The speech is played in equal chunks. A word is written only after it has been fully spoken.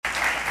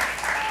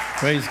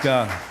Praise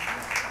God.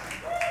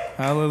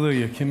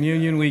 Hallelujah.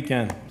 Communion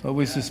weekend.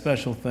 Always a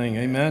special thing.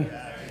 Amen.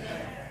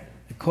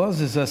 It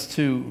causes us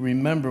to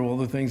remember all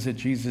the things that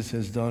Jesus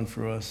has done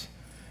for us.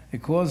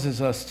 It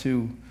causes us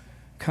to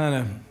kind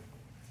of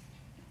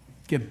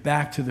get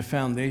back to the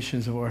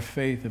foundations of our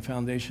faith, the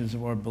foundations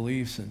of our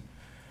beliefs.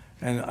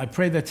 And I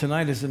pray that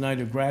tonight is a night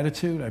of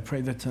gratitude. I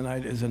pray that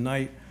tonight is a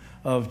night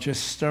of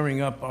just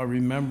stirring up our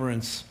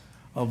remembrance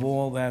of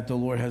all that the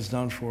Lord has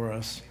done for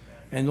us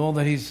and all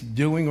that he's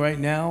doing right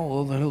now,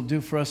 all that he'll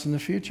do for us in the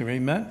future.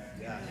 Amen?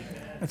 Yeah.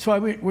 That's why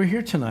we're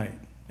here tonight.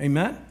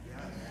 Amen? Yeah.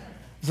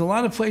 There's a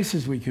lot of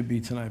places we could be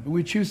tonight, but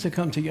we choose to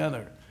come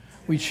together.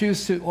 We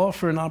choose to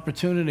offer an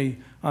opportunity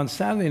on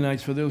Saturday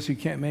nights for those who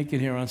can't make it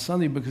here on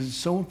Sunday, because it's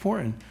so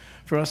important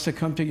for us to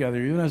come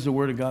together, even as the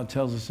Word of God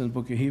tells us in the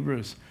book of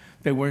Hebrews,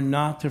 that we're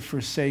not to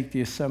forsake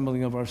the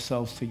assembling of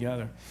ourselves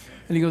together.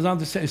 And he goes on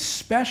to say,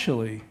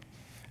 especially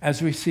as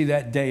we see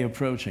that day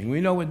approaching. We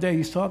know what day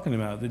he's talking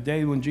about, the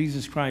day when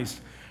Jesus Christ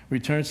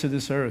returns to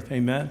this earth,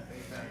 amen?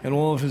 And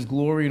all of his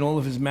glory and all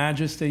of his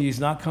majesty. He's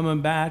not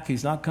coming back.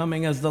 He's not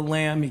coming as the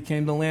Lamb. He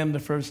came the Lamb the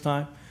first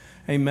time,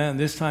 amen.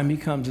 This time he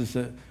comes as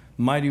a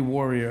mighty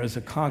warrior, as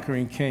a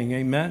conquering king,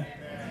 amen?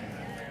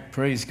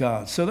 Praise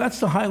God. So that's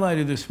the highlight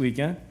of this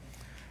weekend,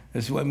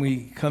 is when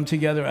we come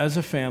together as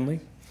a family.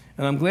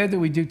 And I'm glad that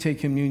we do take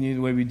communion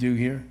the way we do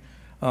here.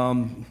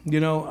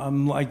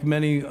 I'm like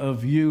many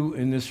of you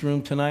in this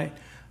room tonight,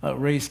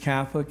 raised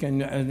Catholic,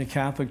 and in the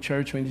Catholic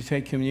Church, when you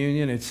take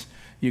communion,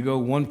 you go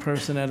one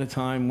person at a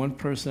time, one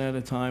person at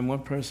a time, one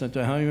person at a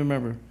time. How do you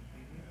remember?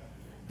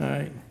 All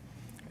right.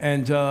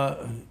 And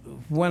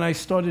when I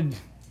started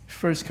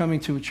first coming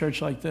to a church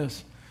like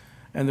this,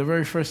 and the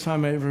very first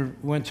time I ever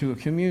went to a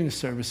communion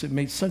service, it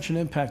made such an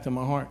impact on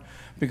my heart,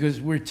 because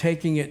we're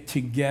taking it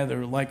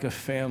together like a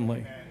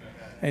family.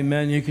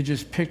 Amen. You could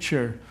just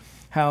picture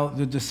how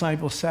the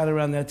disciples sat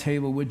around that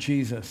table with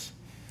Jesus,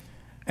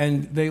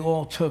 and they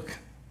all took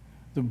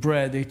the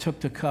bread, they took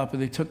the cup,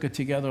 and they took it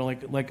together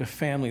like a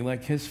family,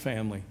 like his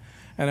family.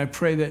 And I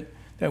pray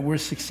that we're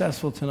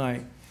successful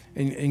tonight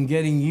in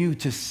getting you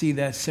to see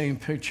that same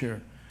picture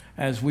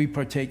as we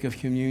partake of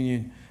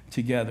communion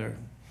together.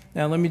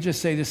 Now, let me just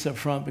say this up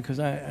front, because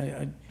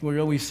we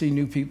always see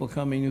new people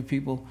coming, new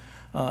people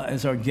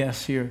as our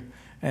guests here.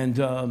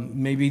 And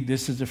maybe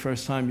this is the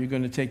first time you're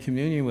going to take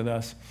communion with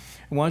us.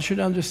 I want you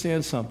to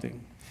understand something,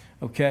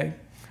 okay?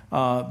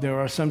 There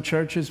are some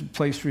churches that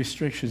place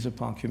restrictions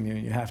upon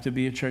communion. You have to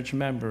be a church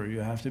member.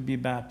 You have to be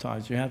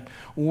baptized.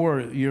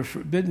 Or you're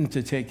forbidden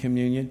to take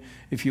communion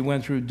if you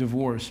went through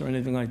divorce or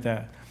anything like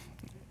that.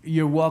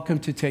 You're welcome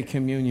to take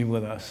communion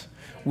with us.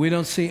 We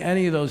don't see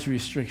any of those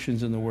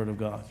restrictions in the Word of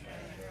God.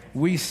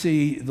 We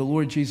see the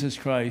Lord Jesus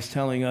Christ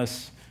telling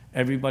us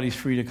everybody's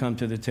free to come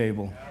to the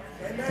table.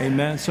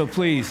 Amen. So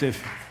please,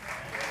 if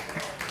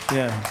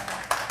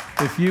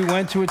you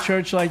went to a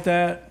church like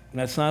that,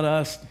 that's not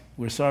us.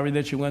 We're sorry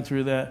that you went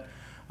through that.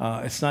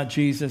 It's not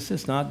Jesus.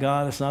 It's not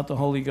God. It's not the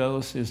Holy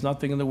Ghost. There's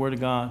nothing in the Word of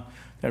God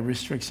that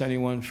restricts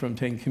anyone from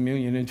taking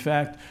communion. In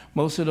fact,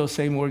 most of those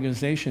same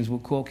organizations will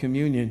call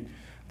communion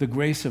the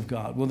grace of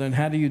God. Well, then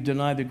how do you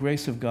deny the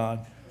grace of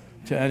God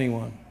to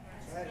anyone?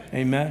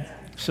 Amen.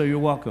 So you're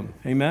welcome.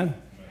 Amen.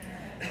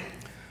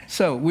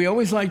 So we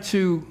always like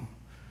to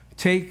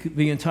take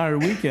the entire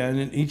weekend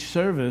in each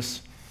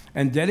service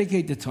and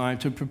dedicate the time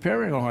to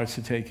preparing our hearts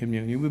to take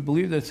communion. We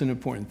believe that's an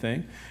important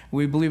thing.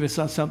 We believe it's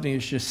not something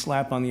that's just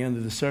slap on the end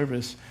of the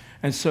service.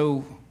 And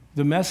so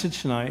the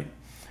message tonight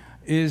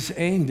is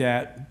aimed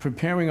at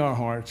preparing our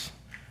hearts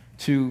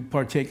to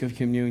partake of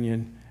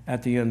communion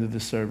at the end of the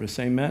service.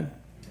 Amen?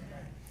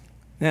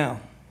 Now,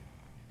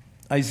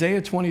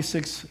 Isaiah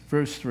 26,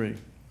 verse 3. I'm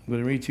going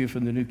to read to you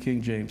from the New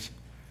King James.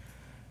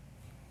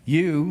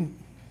 You,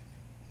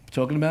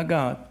 talking about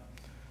God,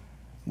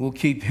 will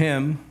keep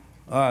him,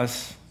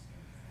 us,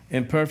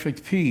 in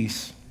perfect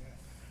peace,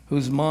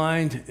 whose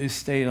mind is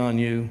stayed on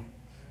you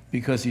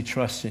because he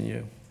trusts in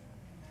you.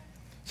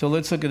 So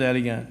let's look at that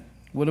again.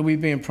 What are we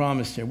being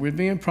promised here? We're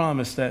being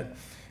promised that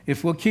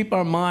if we'll keep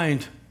our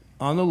mind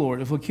on the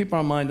Lord, if we'll keep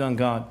our mind on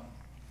God,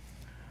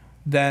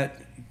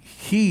 that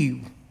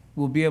he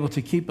will be able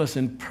to keep us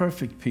in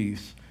perfect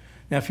peace.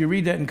 Now, if you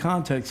read that in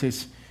context,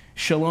 it's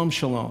shalom,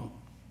 shalom,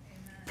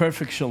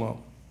 perfect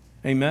shalom.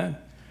 Amen?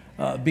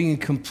 Being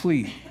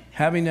complete,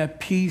 having that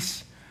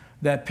peace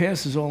that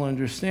passes all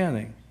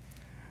understanding.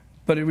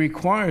 But it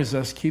requires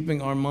us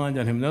keeping our mind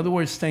on him. In other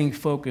words, staying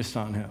focused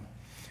on him.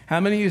 How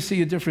many of you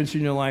see a difference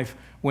in your life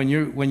when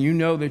you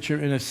know that you're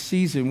in a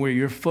season where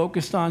you're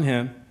focused on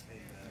him,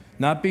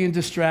 not being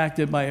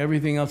distracted by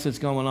everything else that's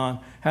going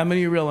on? How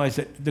many of you realize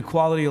that the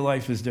quality of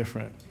life is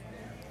different?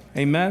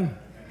 Amen?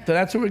 So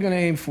that's what we're going to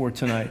aim for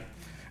tonight.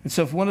 And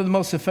so one of the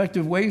most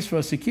effective ways for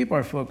us to keep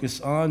our focus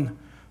on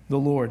the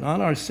Lord,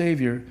 on our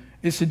Savior,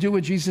 is to do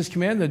what Jesus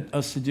commanded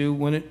us to do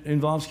when it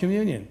involves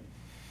communion.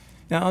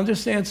 Now,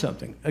 understand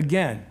something.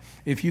 Again,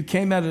 if you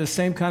came out of the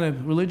same kind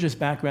of religious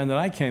background that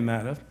I came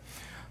out of,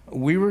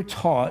 we were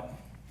taught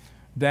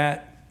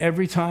that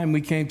every time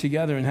we came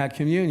together and had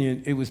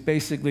communion, it was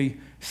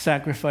basically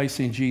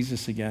sacrificing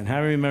Jesus again. How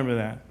do you remember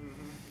that?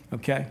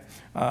 Okay?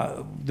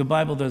 The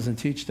Bible doesn't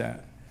teach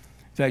that.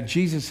 In fact,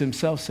 Jesus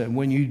himself said,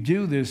 when you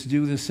do this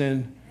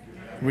in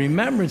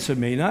remembrance of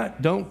me.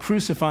 Don't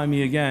crucify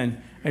me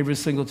again every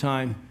single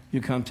time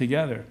you come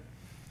together.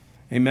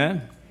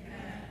 Amen?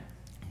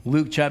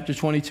 Luke chapter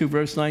 22,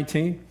 verse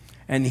 19.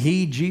 And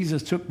he,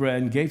 Jesus, took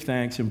bread and gave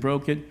thanks and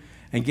broke it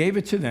and gave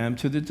it to them,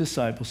 to the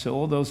disciples, to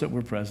all those that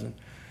were present,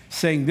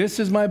 saying, this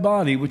is my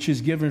body, which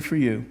is given for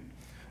you.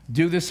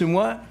 Do this in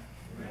what?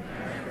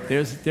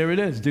 There it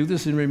is. Do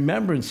this in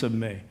remembrance of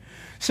me.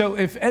 So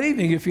if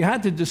anything, if you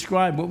had to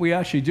describe what we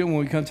actually do when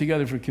we come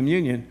together for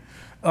communion,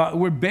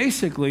 we're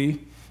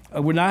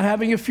not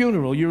having a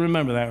funeral. You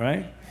remember that,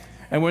 right?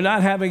 And we're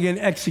not having an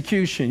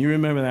execution. You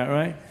remember that,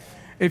 right?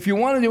 If you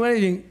want to do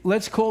anything,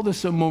 let's call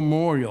this a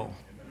memorial.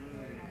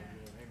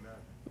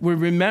 We're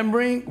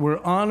remembering, we're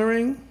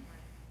honoring,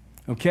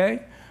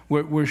 okay?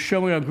 We're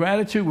showing our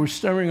gratitude, we're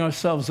stirring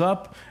ourselves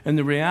up in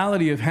the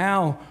reality of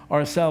how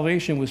our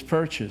salvation was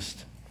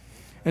purchased.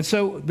 And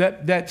so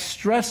that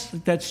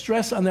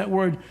stress on that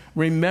word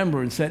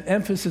remembrance, that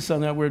emphasis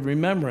on that word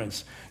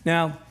remembrance.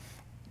 Now,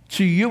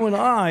 to you and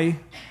I,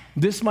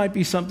 this might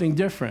be something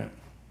different.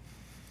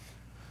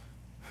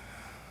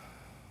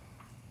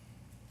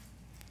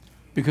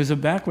 Because of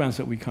backgrounds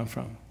that we come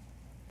from,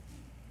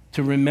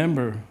 to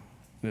remember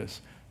this.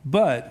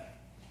 But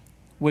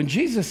when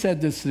Jesus said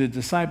this to the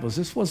disciples,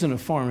 this wasn't a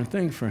foreign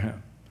thing for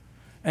him.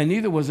 And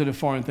neither was it a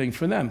foreign thing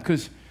for them.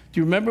 Because do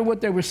you remember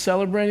what they were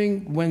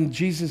celebrating when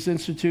Jesus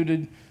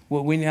instituted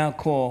what we now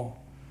call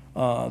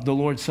the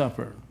Lord's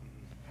Supper?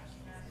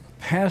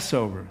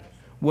 Passover.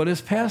 What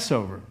is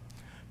Passover?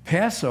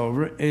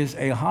 Passover is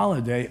a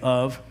holiday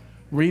of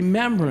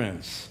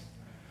remembrance.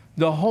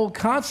 The whole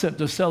concept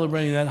of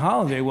celebrating that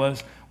holiday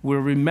was we're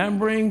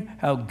remembering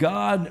how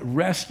God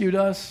rescued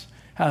us,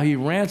 how he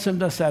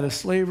ransomed us out of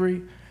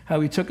slavery, how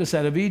he took us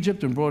out of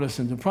Egypt and brought us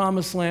into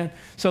Promised Land.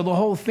 So the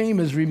whole theme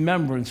is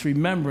remembrance,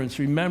 remembrance,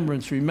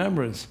 remembrance,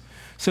 remembrance.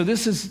 So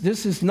this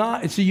is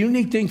not, it's a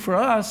unique thing for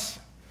us,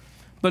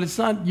 but it's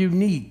not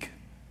unique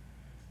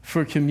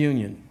for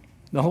communion.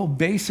 The whole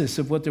basis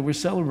of what they were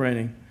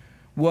celebrating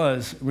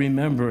was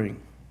remembering.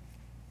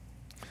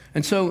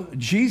 And so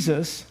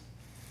Jesus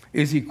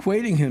is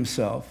equating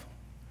himself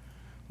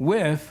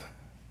with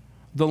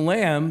the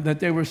lamb that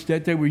they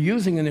were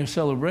using in their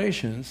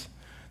celebrations.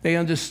 They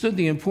understood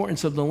the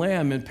importance of the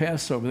lamb in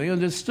Passover. They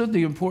understood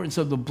the importance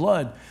of the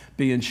blood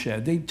being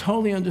shed. They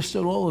totally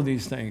understood all of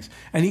these things.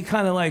 And he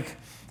kind of like,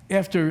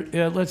 after,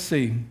 let's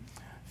see,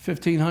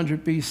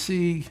 1500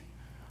 BC,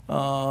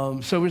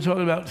 so we're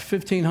talking about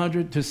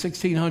 1500 to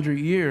 1600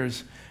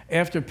 years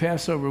after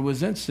Passover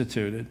was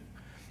instituted.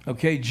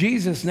 Okay,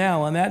 Jesus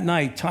now on that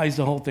night ties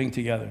the whole thing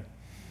together.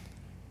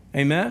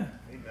 Amen?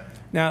 Amen.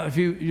 Now, if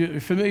you're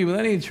familiar with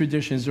any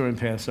traditions during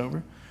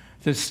Passover,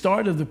 the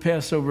start of the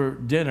Passover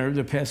dinner,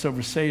 the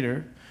Passover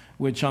Seder,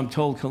 which I'm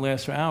told can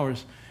last for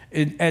hours,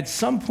 at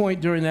some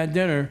point during that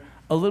dinner,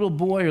 a little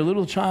boy or a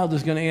little child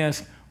is going to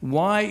ask,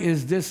 why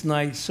is this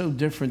night so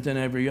different than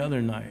every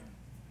other night?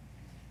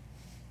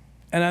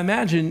 And I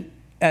imagine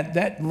at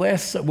that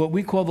what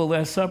we call the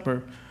Last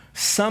Supper,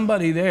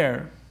 somebody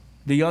there,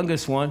 the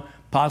youngest one,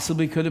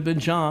 possibly could have been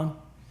John,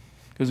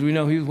 because we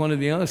know he was one of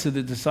the youngest of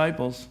the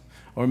disciples,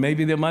 or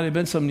maybe there might have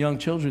been some young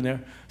children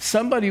there.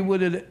 Somebody would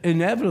have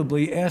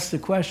inevitably asked the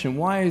question,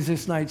 why is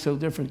this night so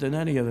different than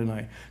any other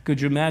night? Could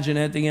you imagine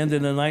at the end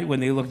of the night when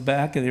they looked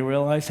back and they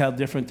realized how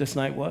different this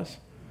night was?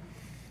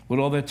 What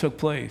all that took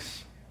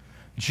place.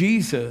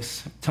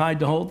 Jesus tied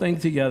the whole thing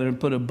together and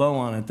put a bow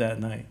on it that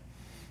night.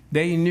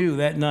 They knew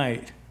that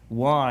night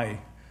why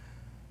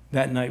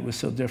that night was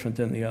so different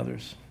than the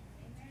others.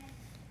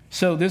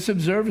 So this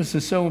observance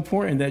is so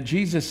important that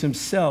Jesus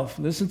himself,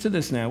 listen to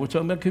this now, we're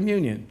talking about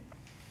communion.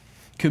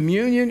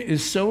 Communion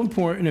is so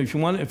important. If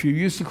you're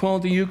used to call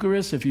it the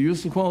Eucharist, if you're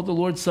used to call it the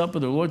Lord's Supper,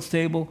 the Lord's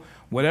table,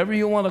 whatever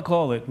you want to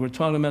call it, we're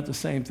talking about the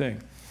same thing.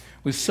 It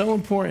was so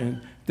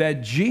important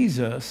that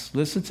Jesus,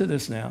 listen to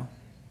this now,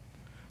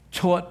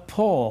 taught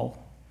Paul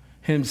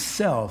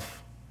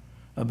himself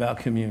about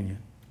communion.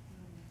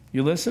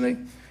 You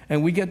listening?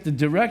 And we get the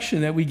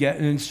direction that we get,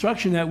 an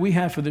instruction that we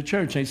have for the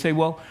church. They say,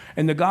 well,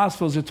 in the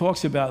Gospels it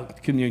talks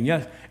about communion.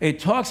 Yes, it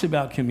talks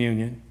about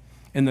communion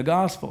in the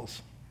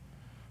Gospels.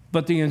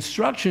 But the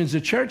instructions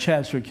the church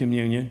has for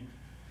communion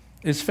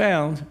is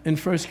found in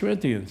 1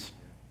 Corinthians.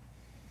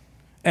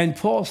 And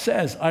Paul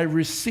says, I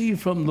received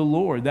from the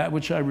Lord that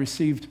which I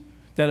received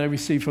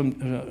from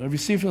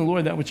the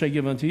Lord that which I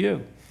give unto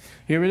you.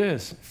 Here it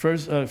is, 1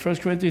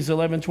 Corinthians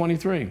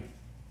 11:23.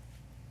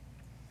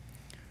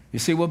 You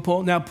see what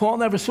Paul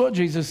never saw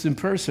Jesus in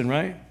person,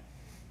 right?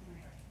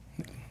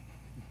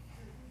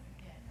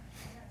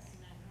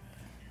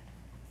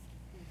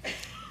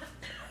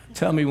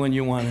 Tell me when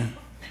you want to.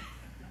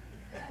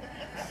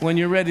 When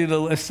you're ready to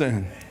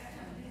listen.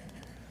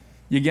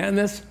 You getting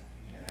this?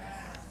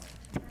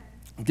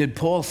 Did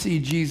Paul see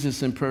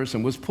Jesus in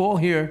person? Was Paul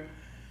here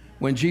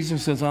when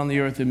Jesus was on the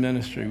earth in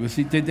ministry?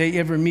 Did they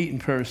ever meet in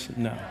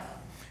person? No.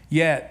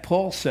 Yet,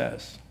 Paul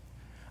says,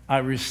 I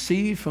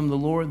receive from the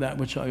Lord that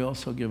which I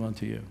also give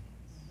unto you.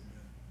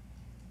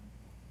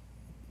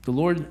 The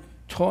Lord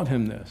taught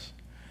him this.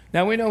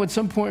 Now we know at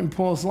some point in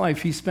Paul's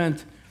life, he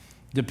spent,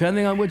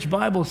 depending on which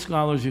Bible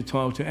scholars you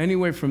talk to,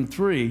 anywhere from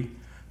 3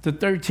 to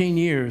 13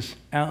 years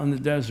out in the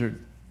desert,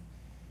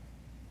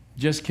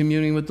 just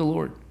communing with the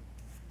Lord.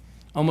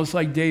 Almost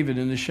like David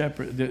in the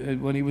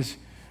shepherd, when he was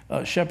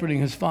shepherding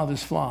his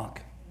father's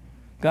flock.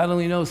 God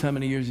only knows how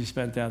many years he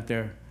spent out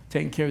there,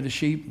 taking care of the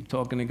sheep,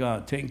 talking to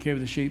God, taking care of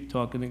the sheep,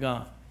 talking to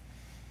God.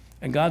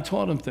 And God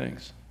taught him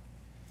things.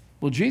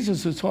 Well,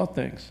 Jesus was taught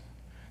things.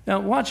 Now,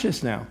 watch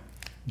this now.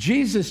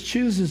 Jesus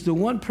chooses the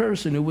one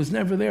person who was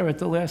never there at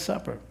the Last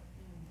Supper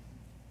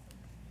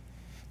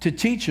to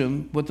teach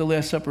him what the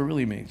Last Supper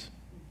really means.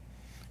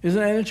 Isn't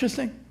that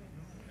interesting?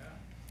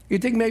 You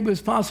think maybe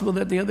it's possible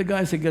that the other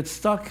guys that get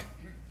stuck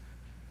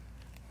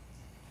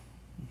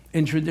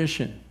in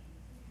tradition,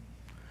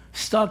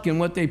 stuck in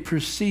what they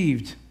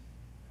perceived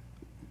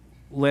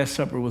Last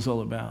Supper was all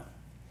about.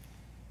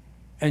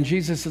 And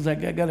Jesus says, I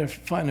got to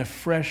find a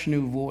fresh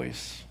new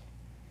voice.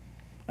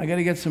 I got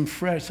to get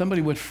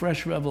somebody with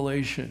fresh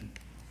revelation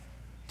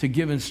to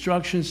give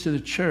instructions to the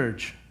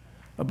church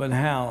about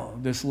how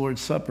this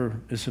Lord's Supper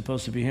is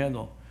supposed to be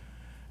handled.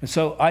 And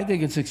so I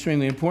think it's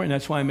extremely important,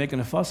 that's why I'm making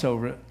a fuss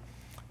over it,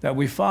 that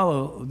we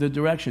follow the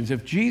directions.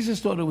 If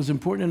Jesus thought it was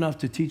important enough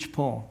to teach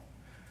Paul,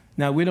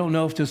 now we don't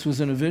know if this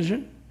was in a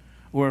vision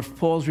or if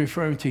Paul's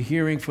referring to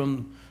hearing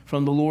from the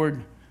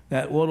Lord,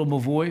 that audible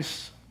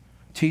voice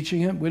teaching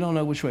him. We don't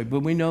know which way,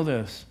 but we know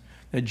this,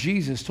 that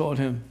Jesus taught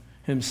him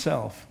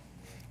himself.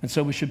 And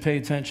so we should pay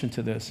attention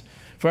to this.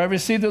 For I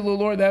received of the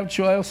Lord that which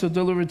I also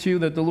delivered to you,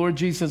 that the Lord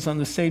Jesus, on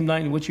the same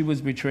night in which he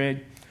was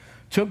betrayed,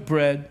 took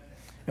bread,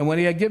 and when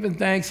he had given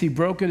thanks, he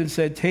broke it and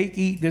said, take,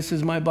 eat, this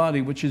is my body,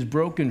 which is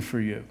broken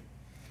for you.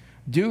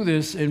 Do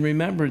this in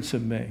remembrance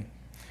of me.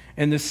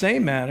 In the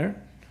same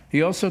manner,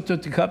 he also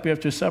took the cup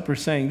after supper,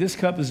 saying, this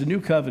cup is the new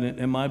covenant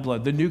in my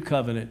blood, the new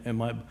covenant in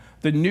my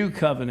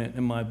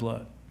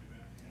blood.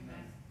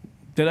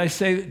 Did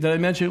I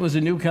mention it was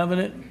a new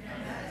covenant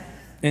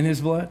in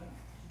his blood?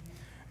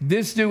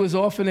 This do as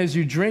often as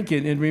you drink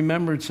it in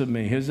remembrance of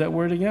me. Here's that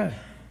word again.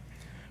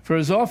 For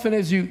as often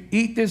as you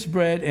eat this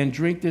bread and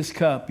drink this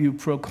cup, you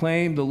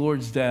proclaim the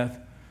Lord's death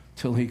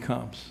till he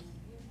comes.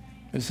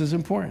 This is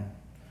important.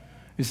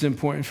 It's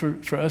important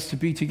for us to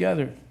be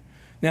together.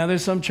 Now,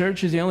 there's some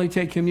churches, they only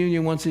take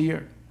communion once a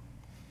year.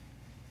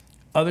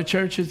 Other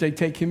churches, they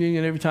take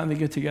communion every time they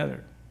get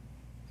together.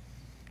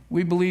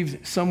 We believe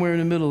somewhere in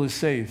the middle is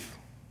safe.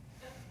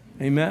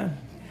 Amen?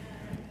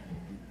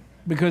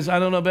 Because I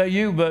don't know about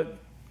you, but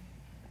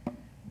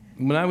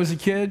when I was a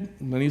kid,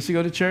 when I used to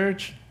go to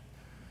church,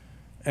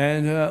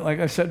 and like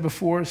I said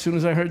before, as soon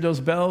as I heard those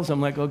bells,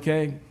 I'm like,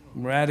 okay,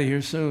 we're out of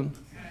here soon.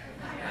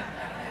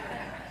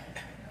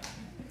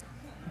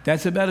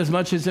 That's about as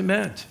much as it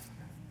meant.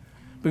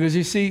 Because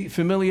you see,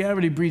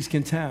 familiarity breeds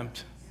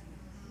contempt.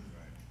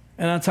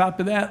 And on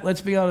top of that,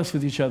 let's be honest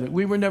with each other.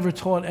 We were never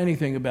taught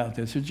anything about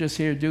this. We're just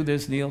here, do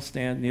this, kneel,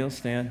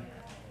 stand.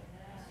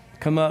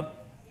 Come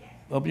up,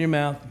 open your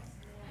mouth.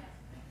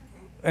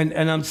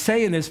 And I'm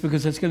saying this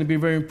because it's going to be a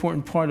very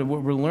important part of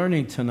what we're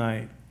learning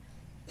tonight.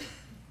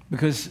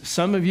 Because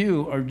some of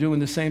you are doing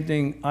the same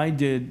thing I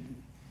did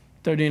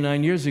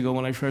 39 years ago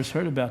when I first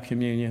heard about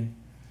communion.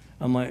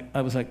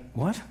 I was like,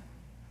 what?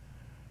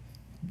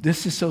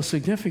 This is so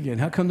significant.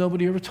 How come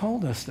nobody ever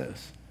told us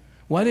this?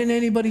 Why didn't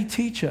anybody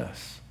teach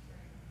us?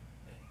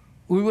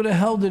 We would have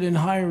held it in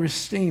higher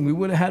esteem. We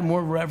would have had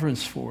more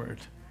reverence for it.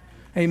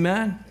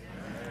 Amen?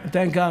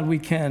 Thank God we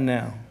can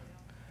now.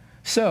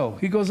 So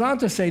he goes on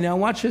to say, now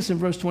watch this in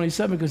verse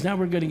 27, because now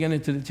we're going to get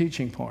into the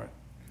teaching part.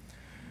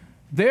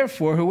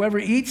 Therefore, whoever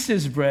eats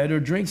this bread or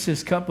drinks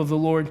this cup of the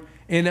Lord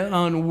in an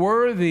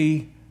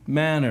unworthy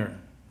manner.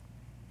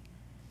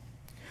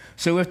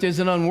 So if there's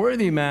an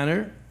unworthy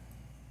manner,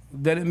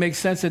 then it makes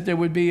sense that there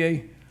would be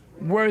a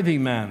worthy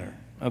manner.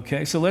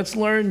 Okay, so let's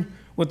learn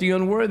what the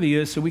unworthy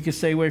is so we can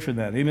stay away from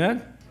that.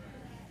 Amen?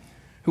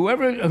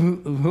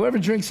 Whoever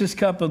drinks this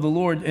cup of the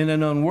Lord in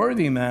an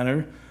unworthy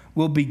manner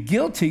will be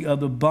guilty of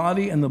the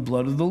body and the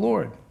blood of the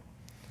Lord.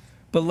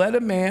 But let a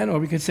man, or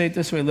we could say it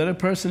this way, let a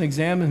person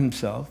examine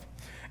himself,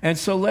 and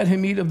so let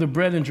him eat of the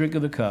bread and drink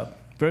of the cup.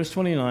 Verse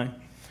 29,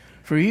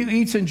 for he who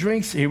eats and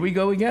drinks, here we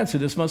go again, so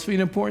this must be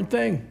an important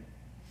thing.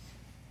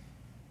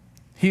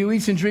 He who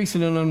eats and drinks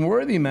in an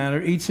unworthy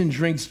manner eats and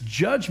drinks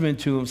judgment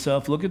to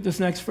himself. Look at this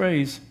next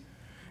phrase.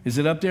 Is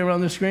it up there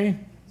on the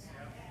screen?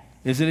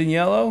 Is it in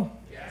yellow?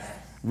 Yes.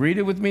 Read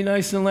it with me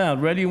nice and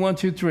loud. Ready? 1,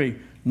 2, 3.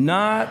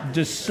 Not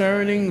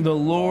discerning the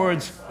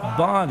Lord's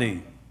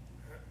body.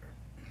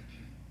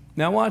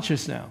 Now watch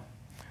this now.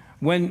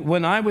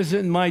 When I was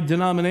in my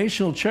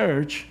denominational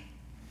church,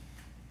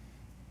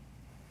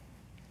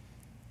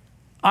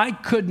 I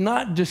could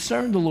not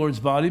discern the Lord's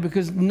body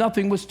because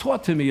nothing was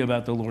taught to me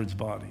about the Lord's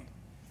body.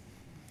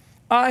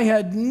 I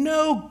had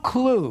no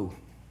clue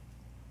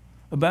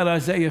about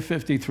Isaiah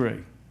 53.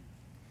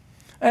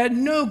 I had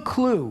no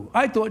clue.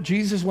 I thought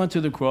Jesus went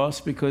to the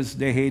cross because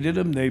they hated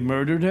him, they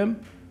murdered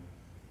him.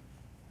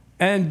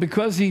 And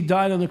because he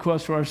died on the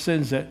cross for our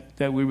sins,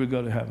 that we would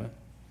go to heaven.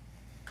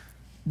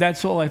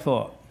 That's all I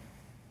thought.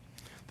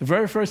 The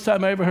very first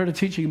time I ever heard a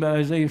teaching about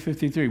Isaiah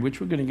 53,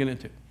 which we're going to get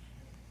into,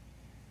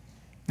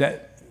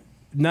 that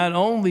not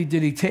only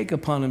did he take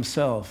upon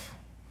himself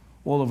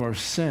all of our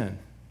sin,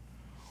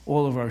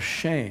 all of our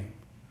shame,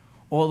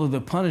 all of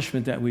the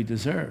punishment that we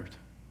deserved,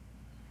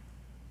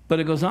 but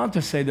it goes on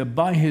to say that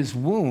by his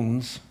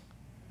wounds,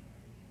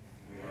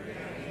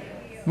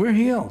 we're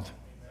healed.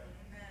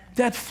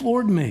 That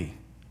floored me.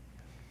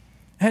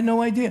 I had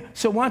no idea.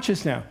 So watch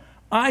this now.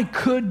 I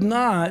could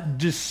not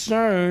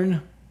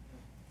discern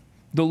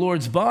the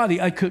Lord's body.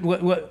 I could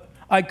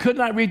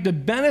not read the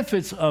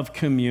benefits of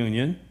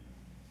communion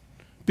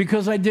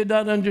because I did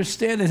not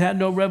understand it, had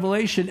no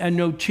revelation and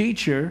no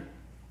teacher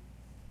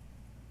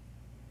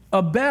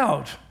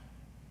about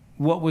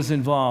what was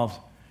involved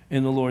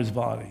in the Lord's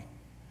body.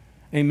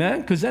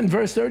 Amen? Because then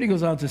verse 30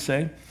 goes on to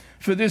say,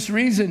 for this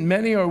reason,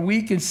 many are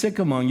weak and sick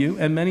among you,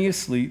 and many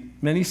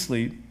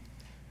sleep.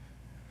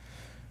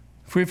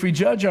 For if we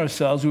judge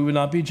ourselves, we would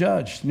not be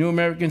judged. New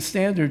American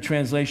Standard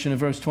Translation in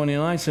verse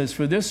 29 says,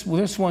 for this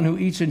one who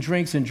eats and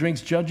drinks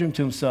judgment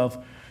to himself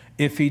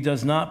if he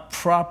does not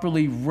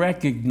properly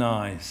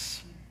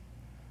recognize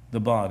the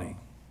body.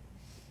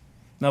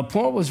 Now,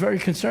 Paul was very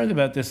concerned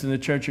about this in the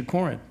church at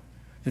Corinth,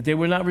 that they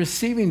were not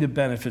receiving the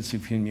benefits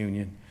of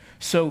communion.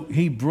 So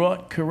he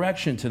brought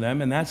correction to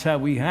them, and that's how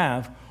we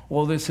have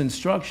all this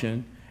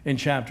instruction in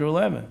chapter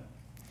 11.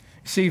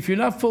 See, if you're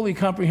not fully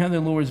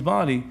comprehending the Lord's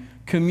body,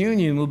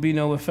 communion will be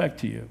no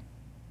effect to you.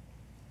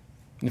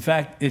 In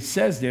fact, it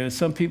says there,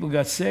 some people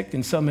got sick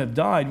and some have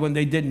died when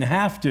they didn't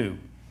have to.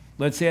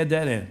 Let's add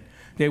that in.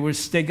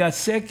 They got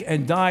sick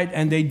and died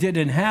and they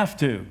didn't have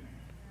to,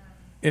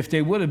 if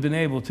they would have been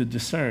able to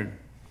discern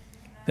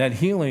that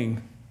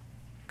healing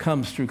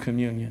comes through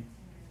communion.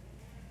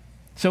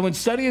 So in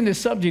studying this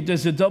subject,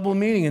 there's a double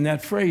meaning in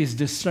that phrase,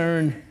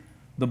 discern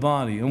the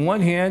body. On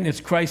one hand, it's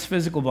Christ's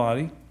physical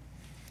body,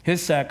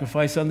 his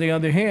sacrifice. On the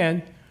other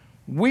hand,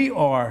 we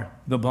are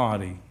the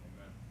body.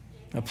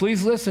 Now,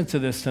 please listen to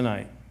this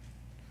tonight.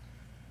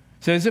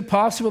 So is it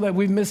possible that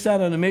we've missed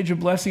out on a major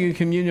blessing in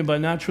communion by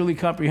not truly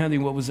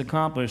comprehending what was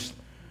accomplished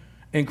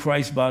in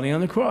Christ's body on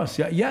the cross?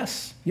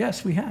 Yes,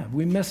 we have.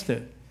 We missed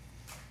it.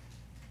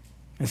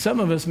 And some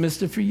of us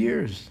missed it for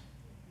years.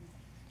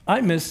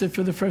 I missed it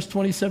for the first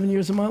 27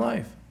 years of my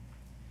life.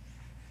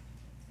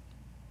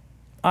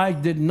 I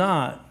did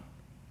not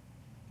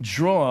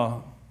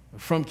draw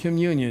from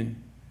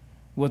communion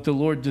what the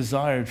Lord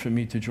desired for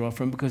me to draw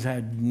from because I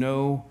had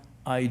no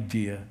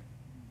idea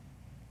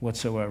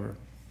whatsoever.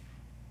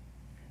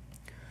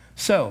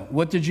 So,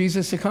 what did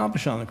Jesus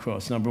accomplish on the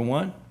cross? Number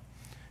one,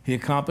 he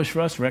accomplished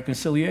for us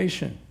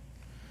reconciliation.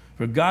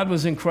 For God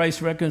was in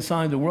Christ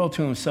reconciling the world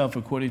to himself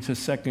according to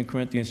 2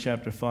 Corinthians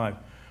chapter 5,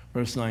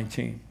 verse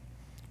 19.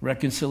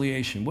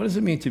 Reconciliation. What does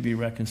it mean to be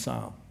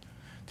reconciled?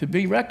 To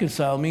be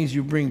reconciled means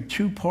you bring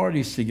two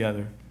parties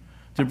together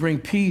to bring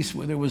peace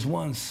where there was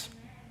once.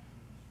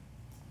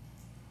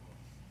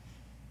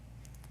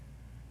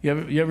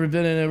 You ever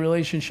been in a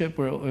relationship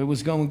where it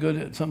was going good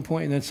at some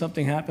point and then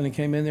something happened and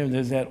came in there and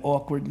there's that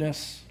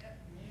awkwardness?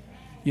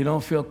 You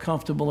don't feel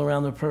comfortable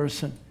around the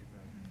person.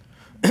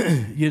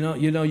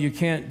 You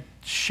can't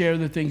share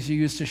the things you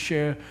used to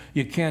share.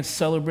 You can't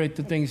celebrate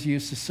the things you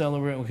used to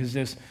celebrate because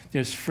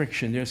there's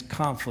friction, there's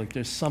conflict,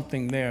 there's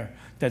something there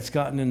that's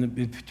gotten in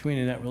between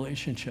in that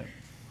relationship.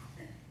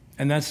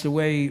 And that's the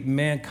way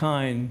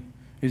mankind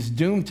is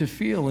doomed to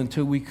feel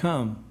until we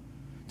come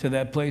to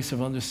that place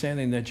of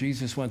understanding that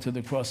Jesus went to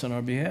the cross on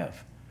our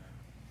behalf.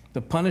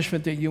 The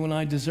punishment that you and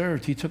I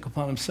deserved, he took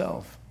upon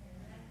himself.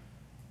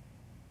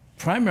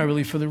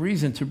 Primarily for the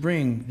reason to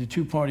bring the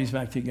two parties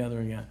back together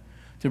again,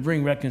 to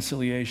bring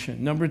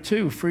reconciliation. Number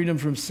two, freedom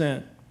from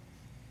sin.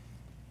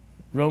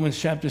 Romans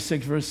chapter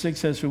 6, verse 6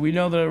 says, for we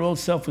know that our old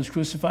self was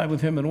crucified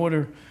with him in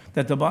order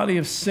that the body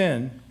of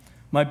sin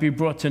might be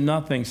brought to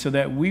nothing, so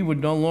that we would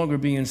no longer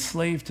be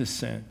enslaved to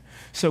sin.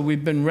 So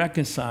we've been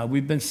reconciled.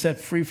 We've been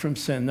set free from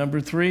sin. Number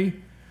three,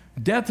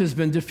 death has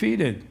been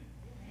defeated.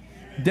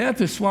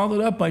 Death is swallowed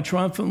up by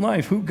triumphant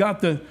life. Who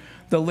got the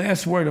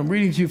last word? I'm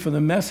reading to you from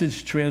the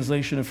Message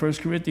translation of 1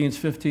 Corinthians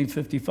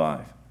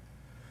 15:55.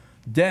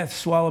 Death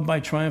swallowed by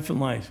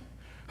triumphant life.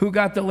 Who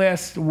got the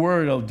last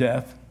word, O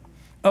death?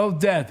 O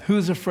death,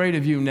 who's afraid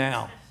of you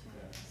now?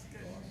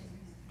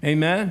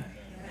 Amen?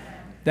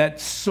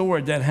 That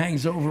sword that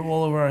hangs over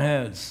all of our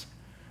heads,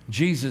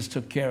 Jesus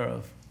took care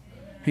of.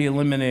 He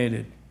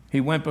eliminated.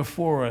 He went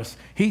before us.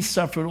 He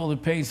suffered all the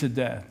pains of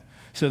death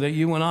so that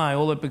you and I,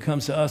 all it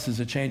becomes to us is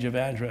a change of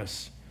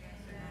address.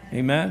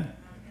 Amen?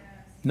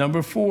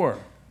 Number four,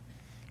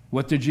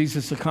 what did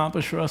Jesus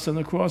accomplish for us on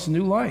the cross?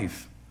 New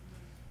life.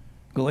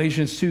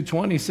 Galatians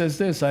 2:20 says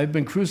this, I have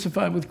been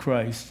crucified with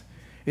Christ.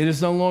 It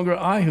is no longer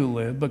I who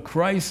live, but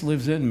Christ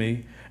lives in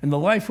me. And the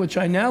life which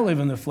I now live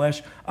in the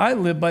flesh, I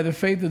live by the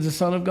faith of the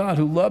Son of God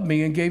who loved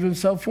me and gave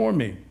himself for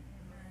me.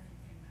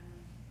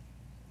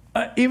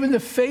 Even the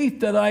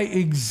faith that I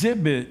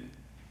exhibit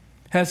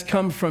has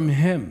come from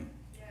him.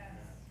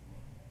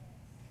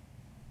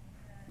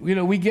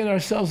 we get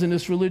ourselves in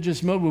this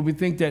religious mode where we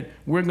think that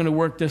we're going to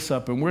work this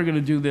up and we're going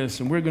to do this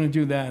and we're going to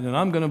do that and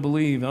I'm going to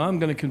believe and I'm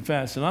going to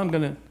confess and I'm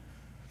going to.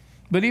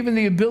 But even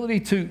the ability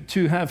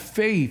to have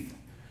faith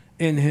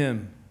in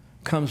him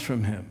comes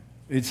from him.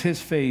 It's his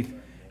faith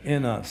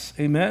in us.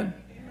 Amen?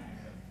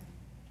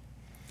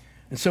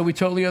 And so we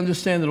totally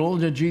understand that all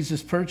that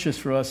Jesus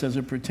purchased for us as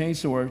it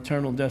pertains to our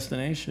eternal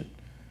destination.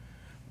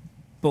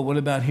 But what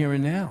about here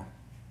and now?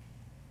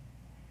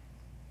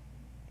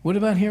 What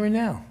about here and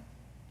now?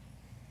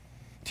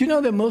 Do you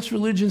know that most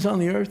religions on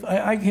the earth,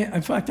 I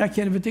can't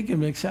even think of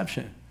an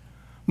exception.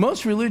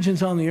 Most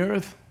religions on the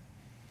earth,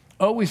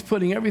 always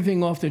putting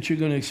everything off that you're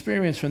going to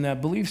experience from that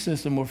belief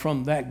system or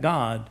from that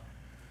God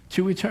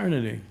to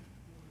eternity.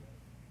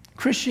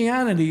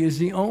 Christianity is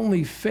the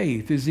only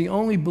faith, is the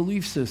only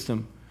belief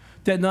system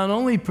that not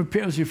only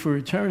prepares you for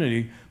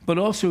eternity, but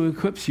also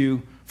equips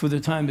you for the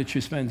time that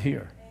you spend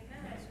here.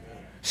 Amen.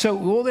 So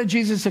all that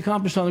Jesus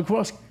accomplished on the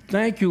cross,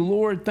 thank you,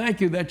 Lord.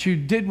 Thank you that you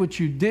did what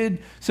you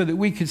did so that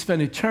we could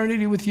spend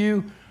eternity with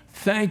you.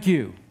 Thank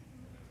you.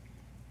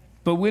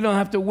 But we don't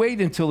have to wait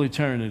until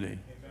eternity. Amen.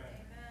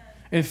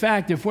 In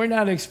fact, if we're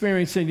not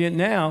experiencing it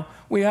now,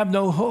 we have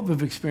no hope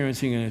of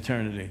experiencing an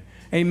eternity.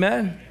 Amen?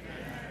 Amen.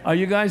 Are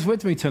you guys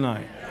with me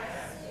tonight?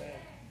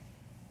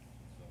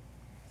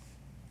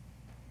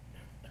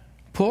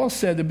 Paul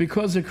said that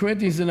because the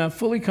Corinthians did not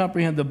fully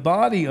comprehend the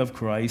body of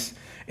Christ,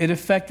 it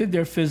affected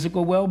their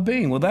physical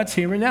well-being. Well, that's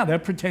here and now.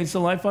 That pertains to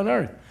life on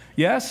earth.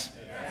 Yes?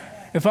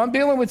 If I'm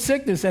dealing with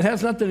sickness, that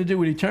has nothing to do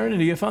with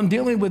eternity. If I'm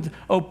dealing with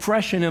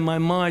oppression in my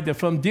mind,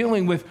 if I'm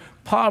dealing with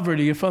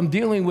poverty, if I'm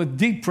dealing with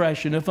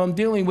depression, if I'm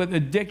dealing with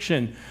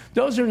addiction,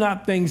 those are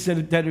not things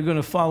that are going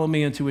to follow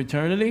me into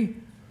eternity.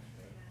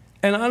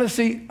 And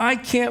honestly, I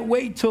can't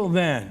wait till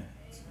then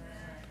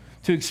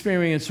to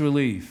experience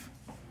relief.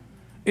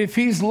 If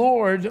he's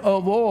Lord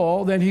of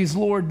all, then he's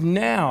Lord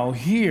now,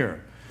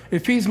 here.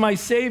 If he's my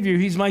Savior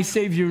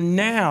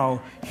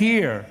now,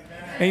 here.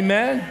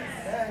 Amen?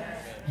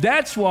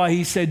 That's why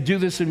he said, do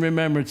this in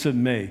remembrance of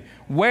me.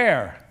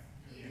 Where?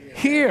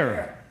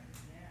 Here.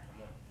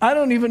 I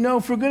don't even know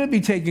if we're going to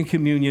be taking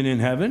communion in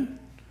heaven.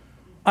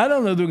 I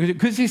don't know,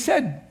 because he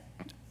said,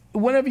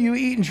 whenever you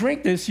eat and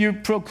drink this, you're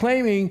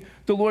proclaiming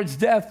the Lord's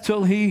death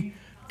till he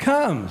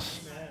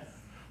comes.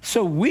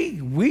 So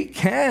we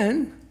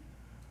can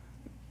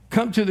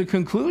come to the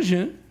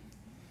conclusion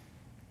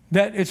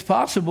that it's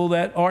possible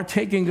that our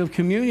taking of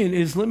communion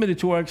is limited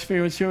to our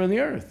experience here on the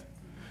earth.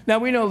 Now,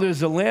 we know there's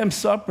the Lamb's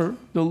Supper,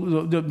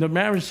 the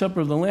marriage supper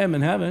of the Lamb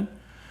in heaven,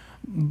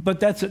 but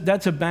that's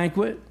a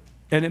banquet,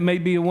 and it may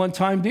be a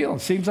one-time deal.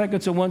 It seems like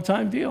it's a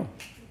one-time deal.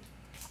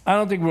 I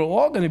don't think we're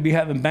all going to be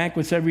having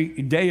banquets every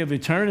day of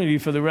eternity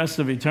for the rest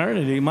of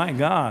eternity. My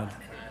God.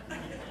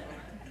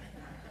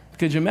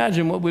 Could you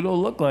imagine what we'd all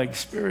look like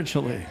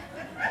spiritually?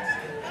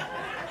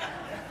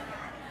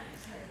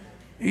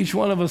 Each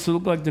one of us would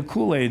look like the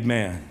Kool-Aid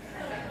man.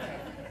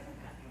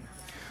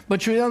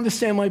 But you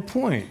understand my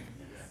point.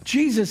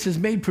 Jesus has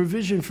made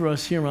provision for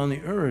us here on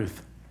the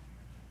earth.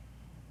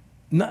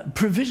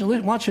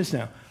 Watch this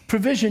now.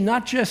 Provision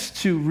not just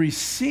to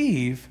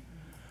receive,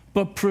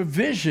 but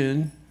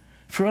provision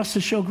for us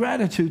to show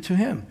gratitude to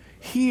him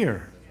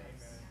here.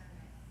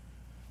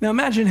 Now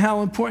imagine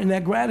how important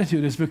that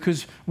gratitude is,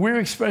 because we're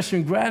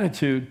expressing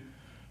gratitude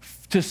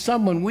to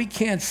someone we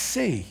can't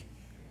see.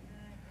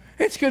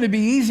 It's going to be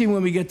easy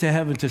when we get to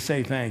heaven to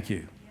say thank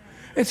you.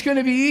 It's going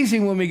to be easy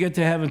when we get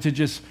to heaven to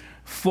just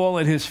fall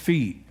at his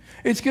feet.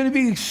 It's going to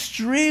be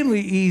extremely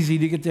easy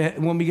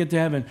when we get to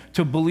heaven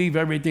to believe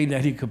everything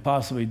that he could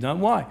possibly have done.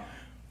 Why?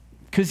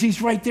 Because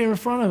he's right there in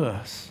front of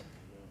us.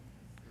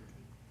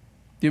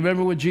 Do you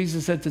remember what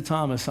Jesus said to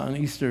Thomas on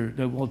Easter,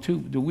 the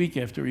week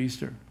after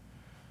Easter?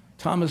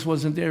 Thomas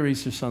wasn't there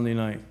Easter Sunday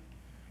night.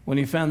 When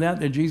he found out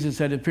that Jesus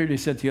had appeared, he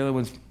said to the other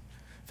ones, in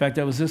fact,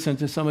 I was listening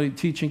to somebody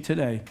teaching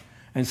today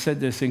and said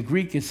this. In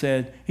Greek, he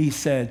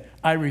said,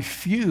 I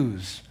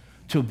refuse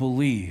to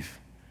believe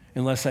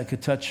unless I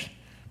could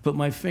put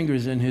my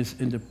fingers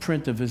in the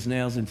print of his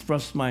nails and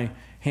thrust my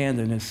hand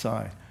in his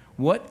side.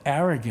 What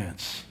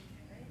arrogance.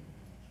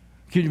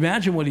 Can you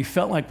imagine what he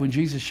felt like when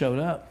Jesus showed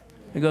up?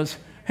 He goes,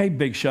 hey,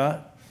 big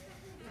shot,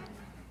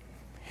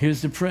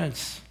 here's the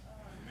prints.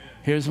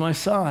 Here's my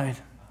side.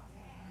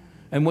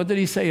 And what did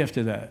he say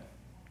after that?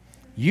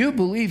 You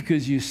believe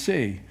because you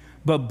see,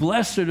 but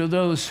blessed are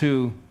those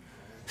who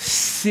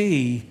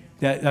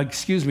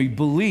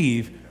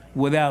believe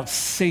without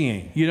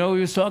seeing. You know what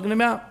he was talking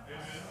about?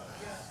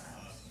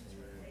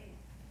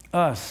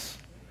 Us.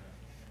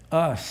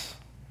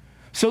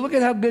 So look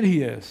at how good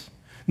he is.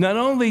 Not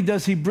only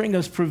does he bring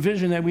us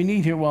provision that we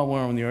need here while we're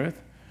on the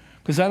earth,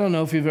 because I don't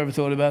know if you've ever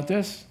thought about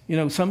this. You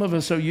know, some of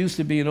us are used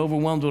to being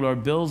overwhelmed with our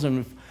bills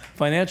and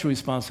financial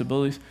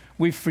responsibilities.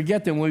 We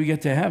forget that when we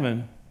get to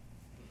heaven,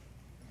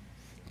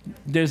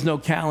 there's no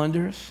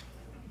calendars.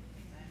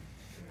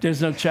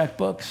 There's no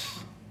checkbooks.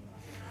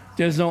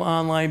 There's no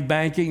online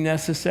banking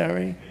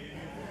necessary.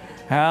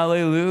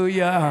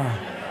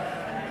 Hallelujah.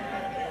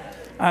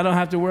 I don't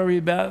have to worry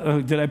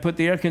about, did I put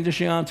the air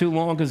conditioning on too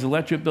long because the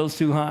electric bill's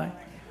too high?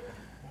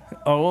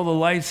 Are all the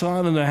lights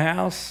on in the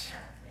house?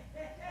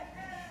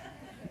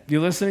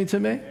 You listening to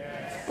me?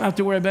 I don't have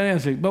to worry about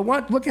anything. But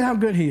look at how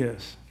good he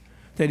is.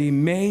 That he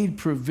made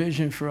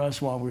provision for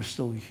us while we're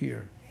still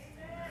here.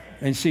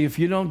 And see, if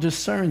you don't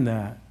discern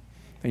that,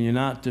 then you're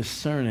not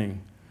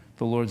discerning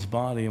the Lord's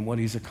body and what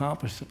he's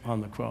accomplished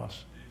on the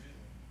cross.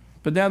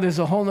 But now there's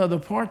a whole other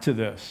part to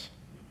this.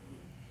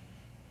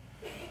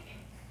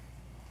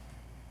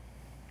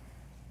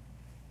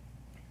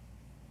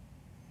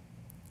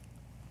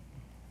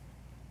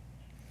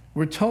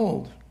 We're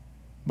told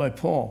by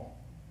Paul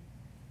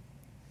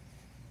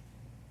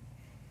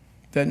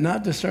that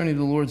not discerning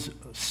the Lord's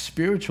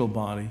spiritual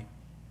body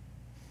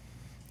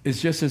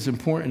is just as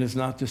important as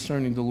not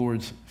discerning the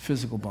Lord's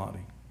physical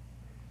body.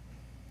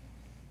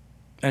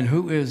 And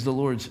who is the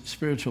Lord's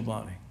spiritual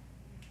body?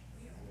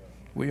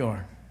 We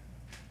are.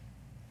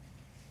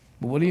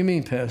 But what do you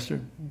mean,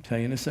 Pastor? I'll tell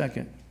you in a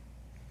second.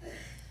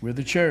 We're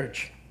the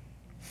church.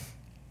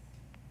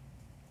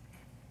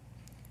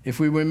 If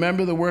we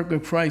remember the work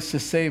of Christ to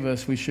save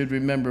us, we should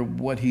remember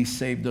what he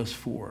saved us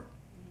for.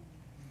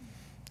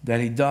 That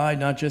he died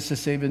not just to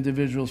save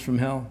individuals from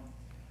hell,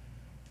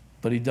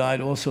 but he died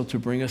also to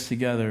bring us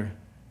together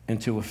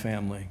into a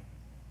family.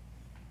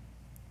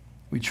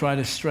 We try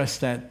to stress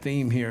that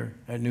theme here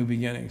at New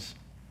Beginnings,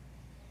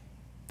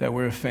 that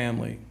we're a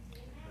family.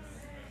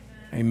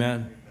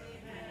 Amen.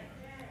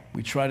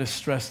 We try to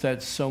stress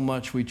that so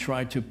much, we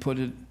try to put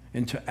it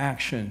into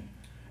action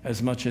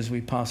as much as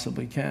we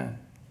possibly can.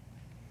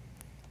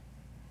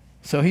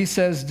 So he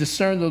says,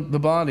 discern the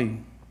body,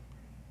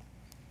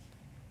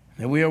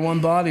 that we are one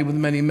body with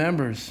many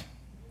members,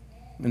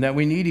 and that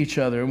we need each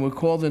other, and we're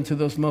called into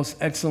this most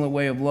excellent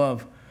way of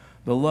love,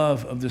 the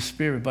love of the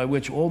Spirit, by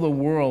which all the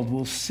world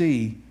will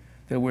see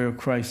that we're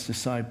Christ's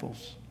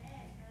disciples.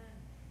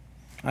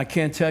 I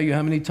can't tell you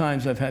how many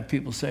times I've had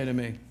people say to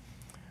me,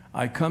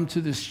 I come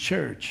to this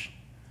church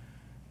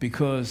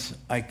because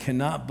I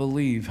cannot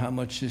believe how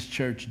much this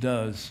church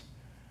does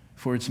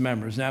for its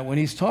members. Now, when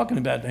he's talking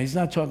about that, he's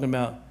not talking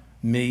about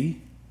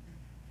me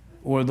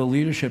or the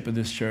leadership of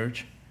this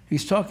church.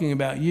 He's talking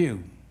about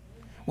you.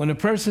 When a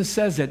person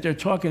says that, they're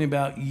talking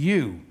about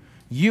you.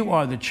 You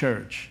are the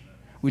church.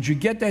 Would you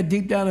get that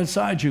deep down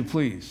inside you,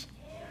 please?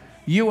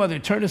 You are the,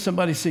 turn to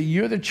somebody and say,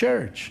 you're the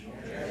church.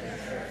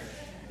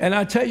 And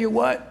I tell you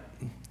what,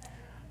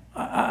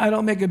 I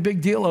don't make a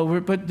big deal over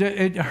it, but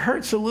it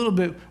hurts a little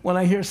bit when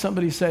I hear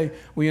somebody say,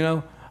 well, you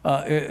know,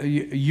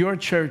 your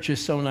church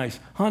is so nice.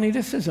 Honey,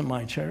 this isn't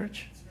my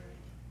church.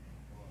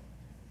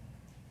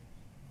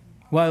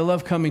 Well, I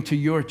love coming to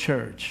your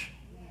church.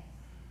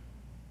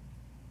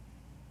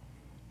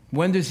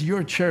 When does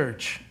your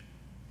church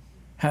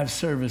have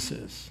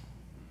services?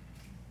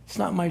 It's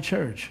not my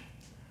church.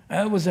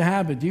 That was a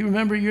habit. Do you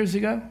remember years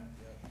ago?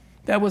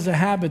 That was a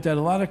habit that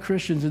a lot of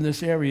Christians in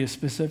this area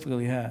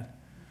specifically had.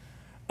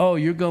 Oh,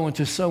 you're going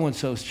to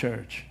so-and-so's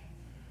church.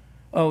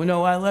 Oh,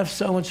 no, I left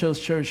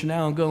so-and-so's church,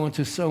 now I'm going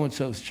to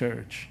so-and-so's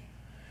church.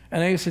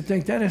 And I used to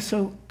think that is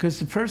so, because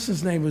the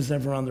person's name was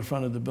never on the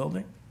front of the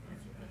building.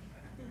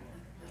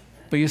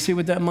 But you see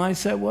what that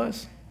mindset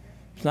was?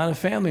 It's not a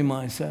family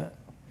mindset.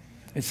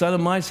 It's not a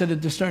mindset of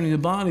discerning the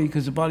body,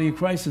 because the body of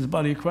Christ is the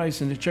body of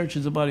Christ, and the church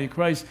is the body of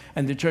Christ,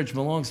 and the church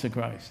belongs to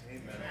Christ.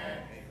 Amen.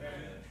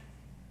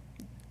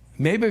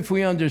 Maybe if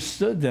we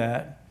understood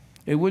that,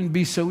 it wouldn't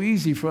be so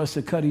easy for us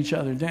to cut each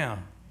other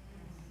down.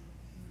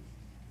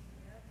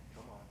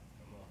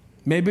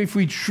 Maybe if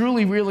we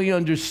truly, really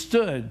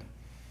understood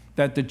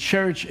that the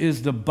church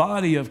is the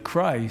body of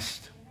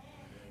Christ,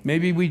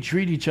 maybe we'd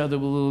treat each other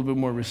with a little bit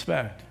more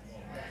respect.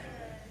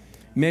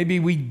 Maybe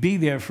we'd be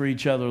there for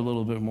each other a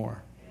little bit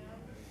more.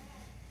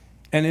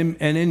 And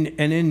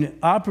in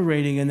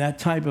operating in that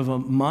type of a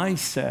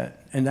mindset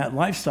and that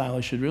lifestyle,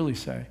 I should really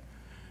say,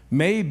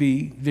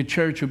 maybe the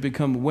church would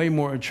become way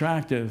more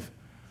attractive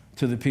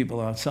to the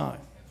people outside.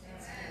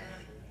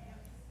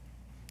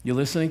 You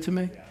listening to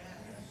me?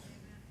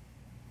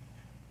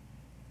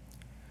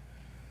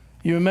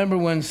 You remember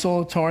when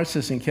Saul of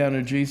Tarsus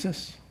encountered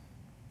Jesus?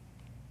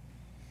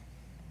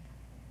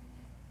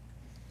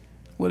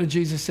 What did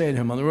Jesus say to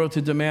him? On the road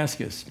to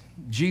Damascus,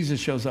 Jesus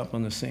shows up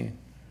on the scene.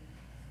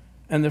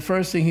 And the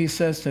first thing he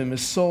says to him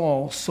is,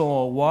 Saul,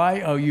 Saul, why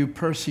are you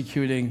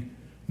persecuting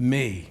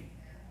me?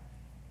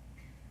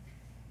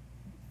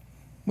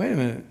 Wait a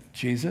minute,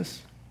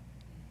 Jesus.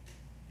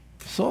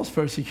 Saul's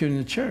persecuting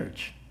the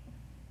church.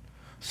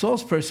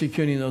 Saul's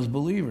persecuting those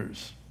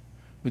believers.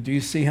 But do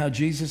you see how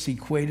Jesus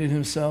equated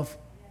himself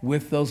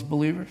with those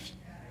believers?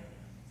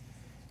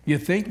 You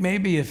think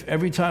maybe if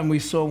every time we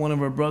saw one of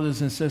our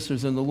brothers and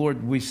sisters in the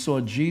Lord, we saw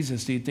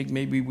Jesus, do you think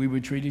maybe we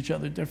would treat each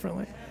other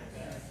differently?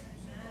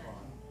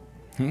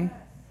 Amen.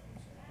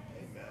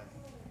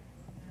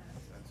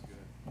 That's good.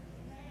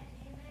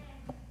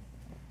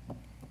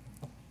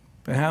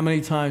 But how many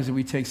times do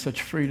we take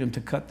such freedom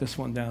to cut this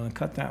one down and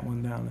cut that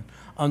one down and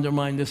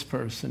undermine this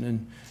person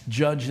and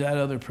judge that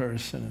other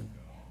person?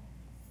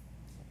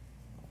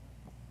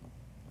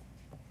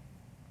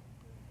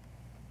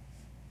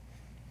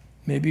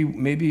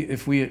 Maybe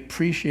if we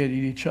appreciated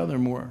each other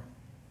more,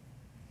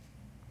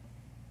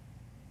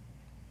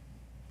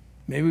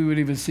 maybe we would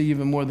even see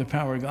even more of the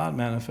power of God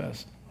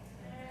manifest.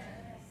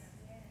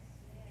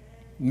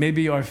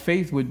 Maybe our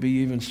faith would be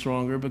even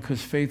stronger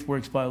because faith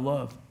works by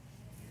love.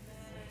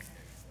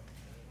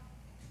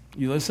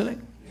 You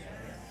listening?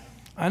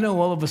 I know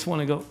all of us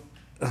want to go,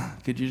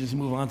 could you just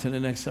move on to the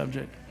next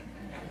subject?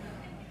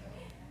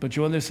 But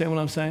you understand what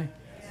I'm saying?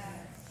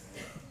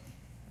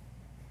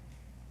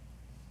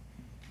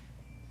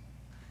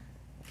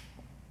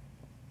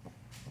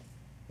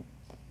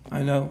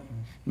 I know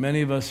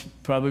many of us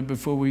probably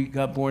before we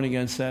got born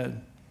again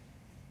said,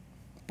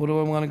 what do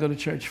I want to go to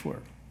church for?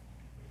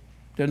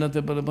 They're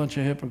nothing but a bunch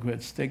of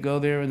hypocrites. They go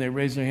there and they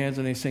raise their hands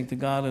and they sing to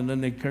God and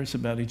then they curse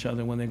about each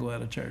other when they go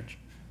out of church.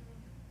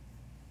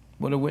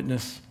 What a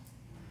witness.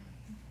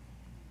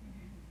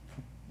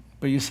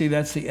 But you see,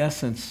 that's the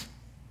essence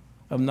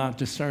of not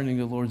discerning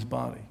the Lord's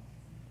body.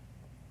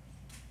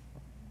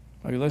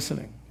 Are you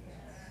listening?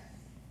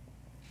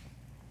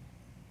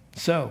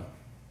 So,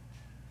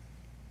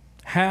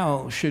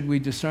 how should we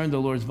discern the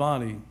Lord's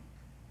body?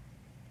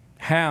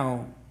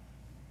 How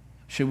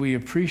should we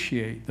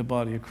appreciate the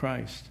body of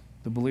Christ,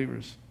 the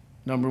believers?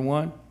 Number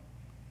one,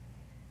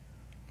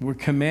 we're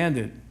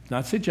commanded,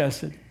 not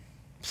suggested.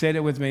 Say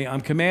that with me.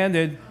 I'm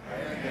commanded,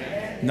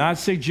 not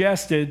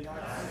suggested,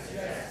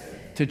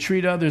 to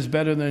treat others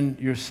better than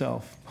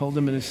yourself. Hold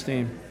them in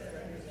esteem.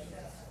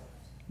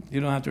 You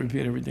don't have to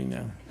repeat everything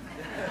now.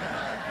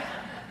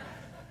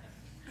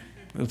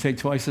 It'll take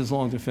twice as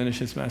long to finish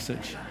this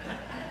message.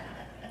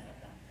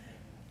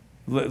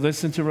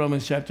 Listen to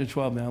Romans chapter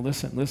 12 now.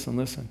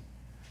 Listen.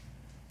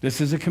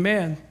 This is a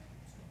command.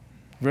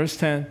 Verse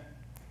 10,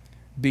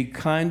 be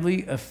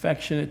kindly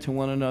affectionate to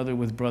one another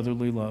with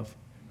brotherly love.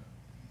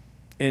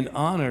 In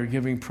honor,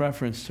 giving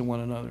preference to one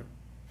another.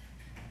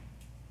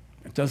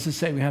 It doesn't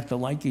say we have to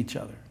like each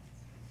other.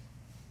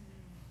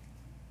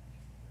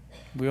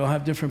 We all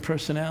have different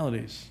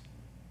personalities.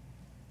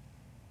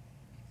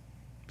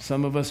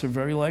 Some of us are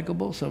very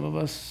likable. Some of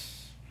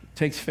us, it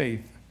takes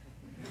faith.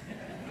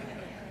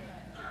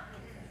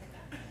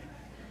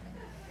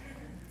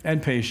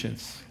 And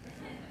patience.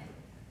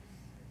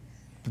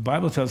 The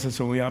Bible tells us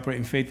when we operate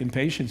in faith and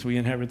patience, we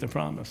inherit the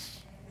promise.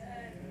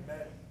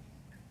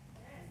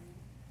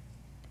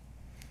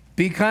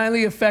 Be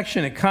kindly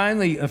affectionate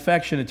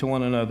to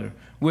one another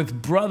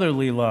with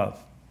brotherly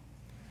love.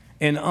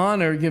 In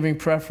honor, giving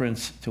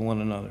preference to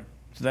one another.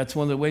 So that's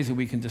one of the ways that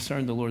we can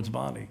discern the Lord's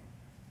body.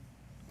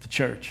 The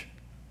church.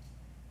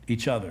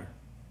 Each other.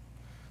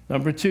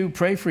 Number two,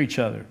 pray for each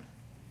other.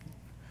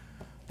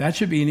 That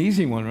should be an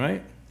easy one,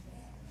 right?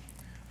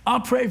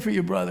 I'll pray for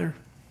you, brother.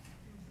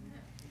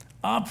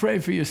 I'll pray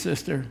for you,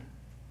 sister.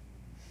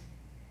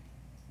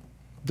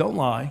 Don't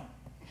lie.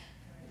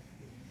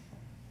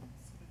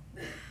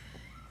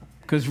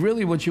 Because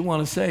really what you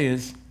want to say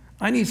is,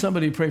 I need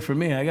somebody to pray for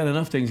me. I got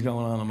enough things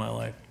going on in my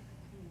life.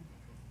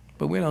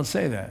 But we don't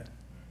say that.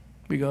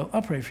 We go,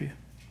 I'll pray for you.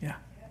 Yeah.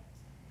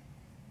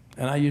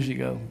 And I usually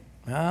go,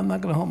 I'm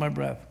not going to hold my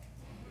breath.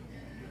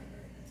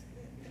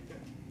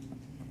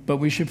 But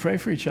we should pray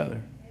for each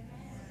other.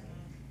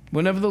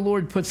 Whenever the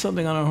Lord puts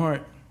something on our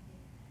heart,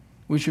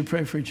 we should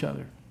pray for each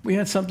other. We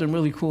had something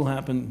really cool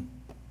happen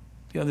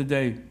the other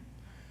day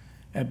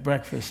at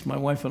breakfast. My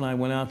wife and I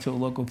went out to a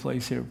local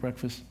place here at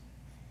breakfast.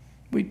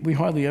 We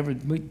hardly ever,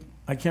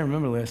 I can't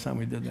remember the last time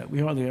we did that. We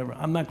hardly ever,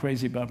 I'm not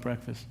crazy about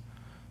breakfast.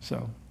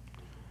 So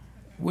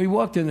we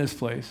walked in this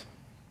place,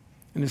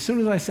 and as soon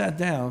as I sat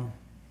down,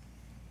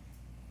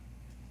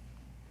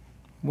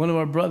 one of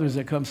our brothers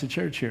that comes to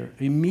church here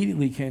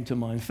immediately came to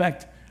mind. In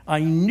fact, I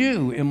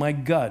knew in my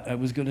gut I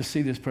was going to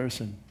see this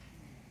person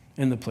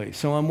in the place.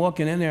 So I'm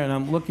walking in there and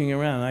I'm looking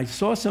around. I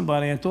saw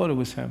somebody, I thought it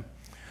was him.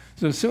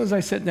 So as soon as I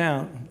sit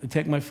down, I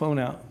take my phone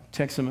out,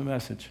 text him a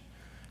message.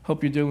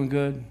 Hope you're doing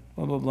good,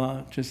 blah, blah,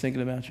 blah, just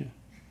thinking about you.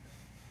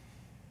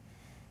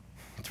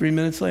 3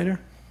 minutes later,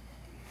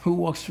 who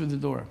walks through the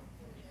door?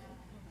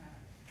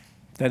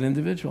 That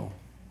individual.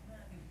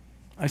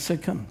 I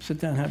said, come, sit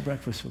down and have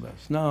breakfast with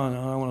us. No, I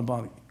don't want to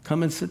bother you.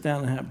 Come and sit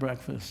down and have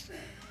breakfast.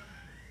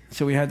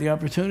 So we had the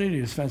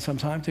opportunity to spend some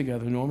time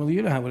together. Normally,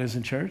 you know how it is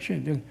in church. You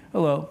do,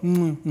 hello,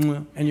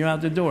 and you're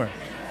out the door.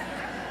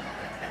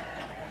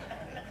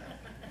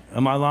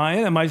 Am I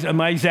lying?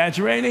 Am I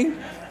exaggerating?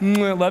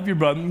 I love you,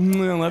 brother. I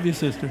love you,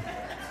 sister.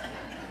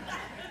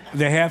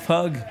 The half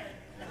hug. You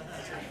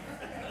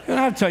don't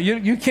have to.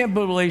 You can't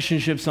build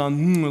relationships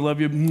on I love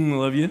you, I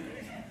love you.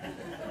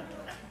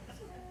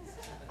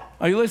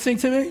 Are you listening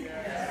to me?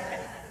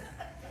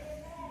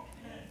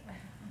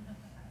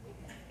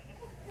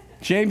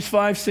 James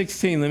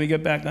 5:16. Let me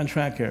get back on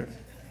track here.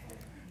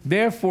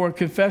 Therefore,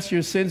 confess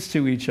your sins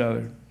to each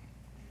other.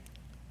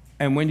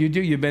 And when you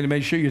do, you better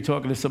make sure you're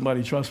talking to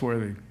somebody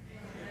trustworthy.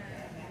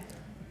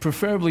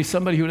 Preferably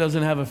somebody who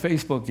doesn't have a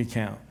Facebook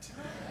account.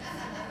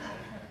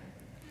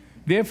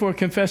 Therefore,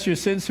 confess your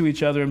sins to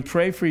each other and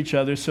pray for each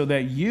other so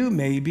that you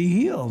may be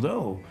healed.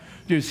 Oh,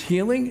 there's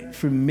healing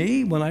for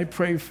me when I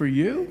pray for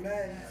you?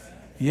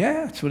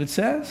 Yeah, that's what it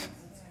says.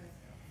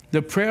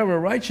 The prayer of a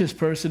righteous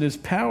person is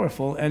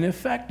powerful and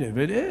effective.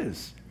 It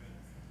is.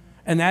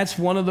 And that's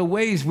one of the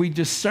ways we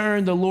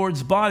discern the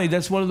Lord's body.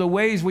 That's one of the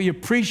ways we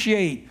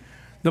appreciate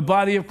the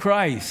body of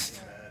Christ.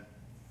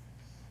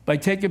 By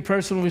taking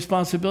personal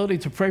responsibility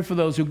to pray for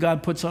those who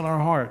God puts on our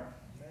heart.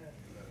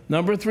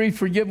 Number 3,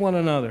 forgive one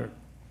another.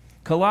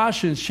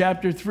 Colossians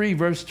chapter 3,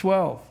 verse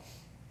 12.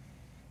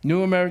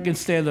 New American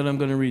Standard, I'm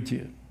going to read to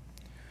you.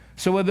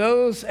 So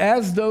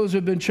as those who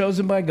have been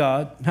chosen by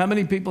God, how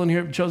many people in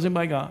here are chosen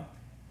by God?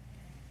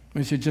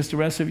 I said, just the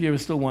rest of you are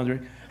still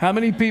wondering. How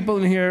many people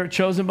in here are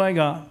chosen by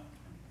God?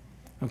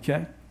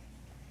 Okay.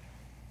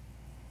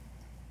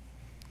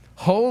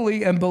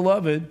 Holy and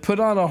beloved, put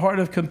on a heart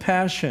of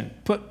compassion.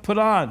 Put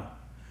on.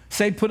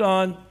 Say put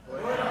on.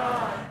 Put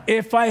on.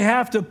 If I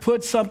have to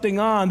put something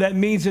on, that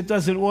means it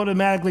doesn't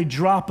automatically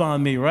drop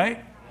on me,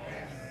 right?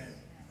 Yes.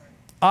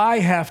 I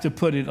have to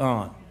put it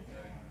on.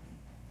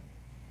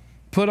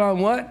 Put on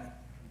what?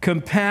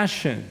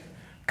 Compassion,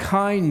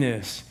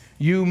 kindness,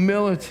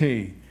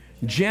 humility,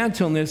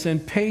 gentleness,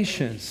 and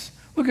patience.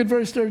 Look at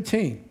verse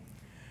 13.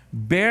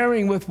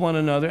 Bearing with one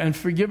another and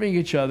forgiving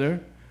each other.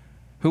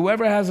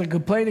 Whoever has a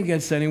complaint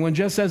against anyone,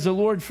 just as the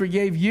Lord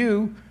forgave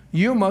you,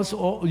 you must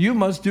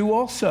do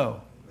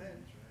also.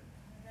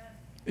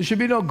 There should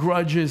be no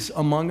grudges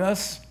among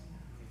us.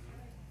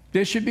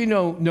 There should be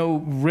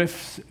no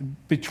rifts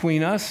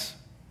between us.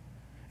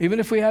 Even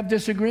if we have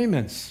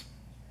disagreements,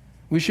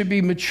 we should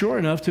be mature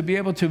enough to be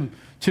able to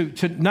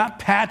not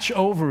patch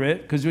over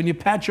it, because when you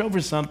patch over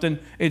something,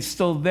 it's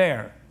still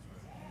there.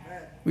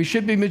 We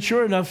should be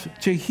mature enough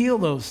to heal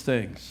those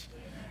things.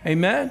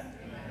 Amen?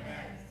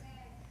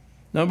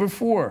 Number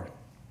 4,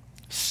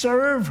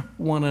 serve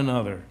one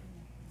another.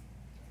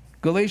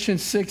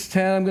 Galatians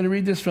 6:10, I'm going to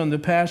read this from the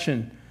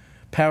Passion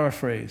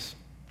paraphrase.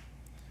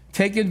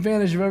 Take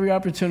advantage of every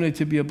opportunity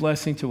to be a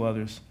blessing to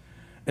others,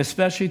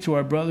 especially to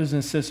our brothers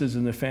and sisters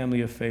in the family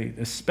of faith.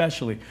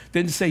 Especially.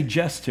 Didn't say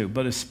just to,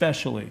 but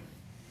especially.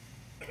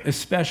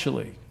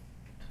 Especially.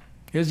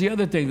 Here's the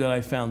other thing that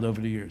I found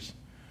over the years.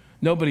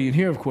 Nobody in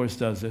here, of course,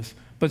 does this,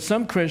 but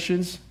some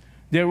Christians,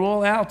 they're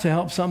all out to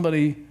help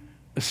somebody,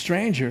 a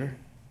stranger,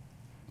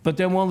 but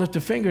they won't lift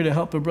a finger to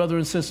help a brother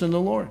and sister in the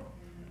Lord.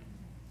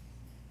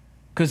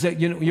 Because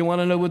you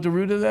want to know what the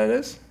root of that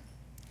is?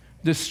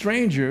 The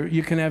stranger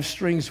you can have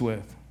strings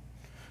with.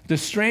 The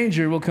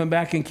stranger will come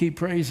back and keep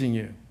praising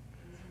you.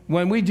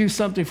 When we do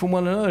something for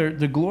one another,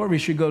 the glory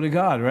should go to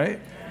God, right?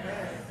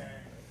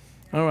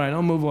 All right,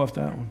 I'll move off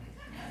that one.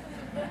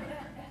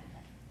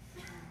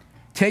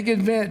 Take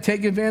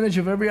advantage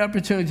of every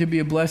opportunity to be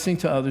a blessing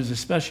to others,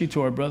 especially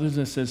to our brothers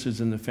and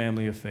sisters in the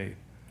family of faith.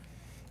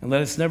 And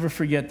let us never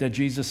forget that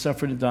Jesus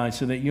suffered and died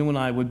so that you and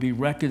I would be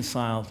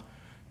reconciled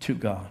to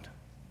God.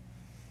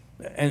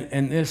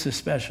 And this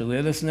especially,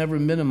 let us never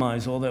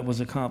minimize all that was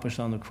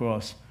accomplished on the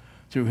cross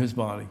through his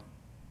body.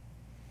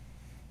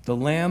 The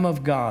Lamb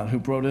of God who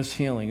brought us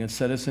healing and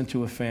set us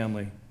into a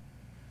family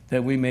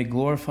that we may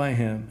glorify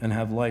him and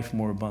have life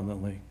more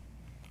abundantly.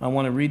 I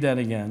want to read that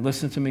again.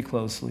 Listen to me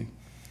closely.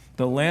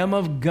 The Lamb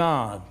of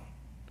God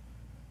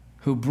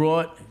who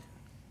brought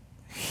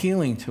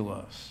healing to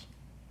us,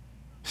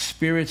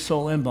 spirit,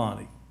 soul, and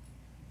body,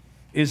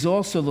 is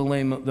also the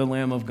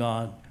Lamb of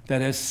God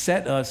that has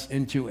set us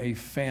into a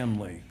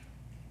family.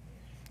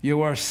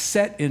 You are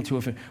set into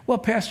a family. Well,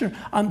 Pastor,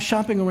 I'm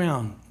shopping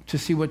around to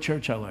see what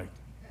church I like.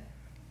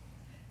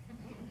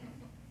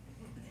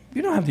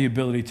 You don't have the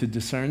ability to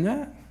discern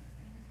that.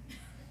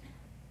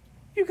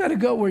 You got to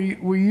go where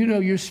you know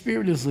your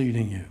spirit is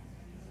leading you.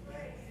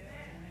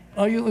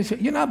 Oh,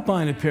 you're not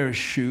buying a pair of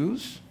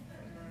shoes.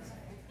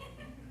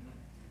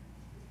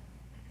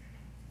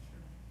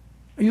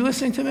 Are you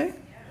listening to me?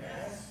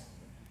 Yes.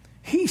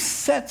 He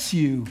sets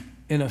you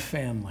in a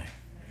family.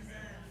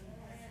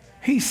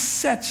 He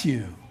sets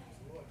you.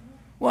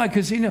 Why?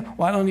 Because I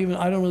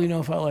don't really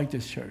know if I like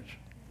this church.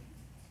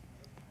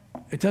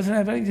 It doesn't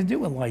have anything to do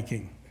with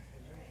liking.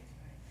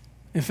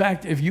 In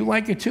fact, if you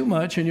like it too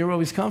much and you're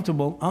always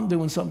comfortable, I'm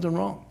doing something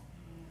wrong.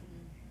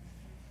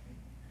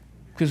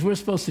 Because we're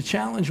supposed to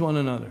challenge one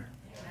another.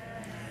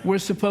 We're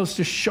supposed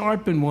to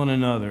sharpen one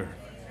another.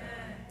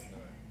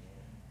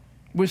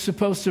 We're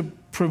supposed to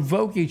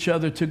provoke each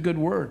other to good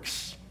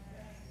works.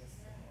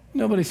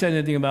 Nobody said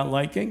anything about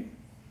liking.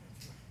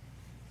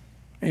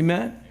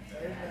 Amen?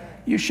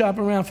 You shop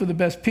around for the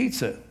best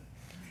pizza.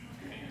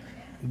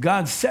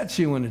 God sets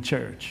you in the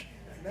church.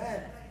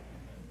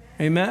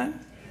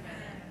 Amen?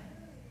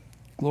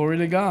 Glory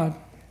to God.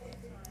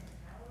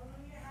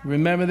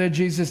 Remember that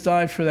Jesus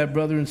died for that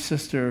brother and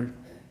sister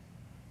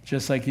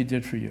just like he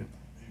did for you.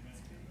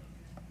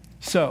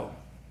 So,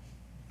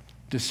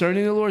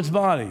 discerning the Lord's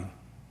body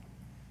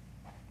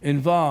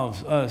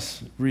involves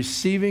us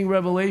receiving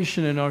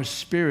revelation in our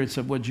spirits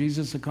of what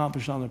Jesus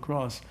accomplished on the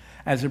cross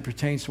as it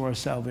pertains to our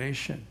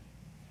salvation,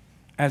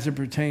 as it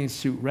pertains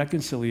to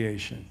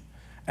reconciliation,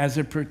 as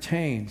it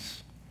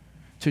pertains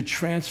to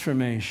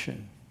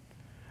transformation,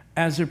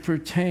 as it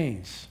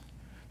pertains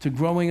to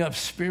growing up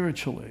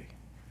spiritually.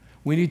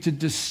 We need to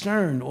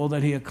discern all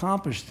that he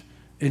accomplished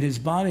in his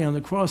body on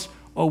the cross,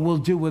 or we'll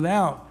do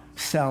without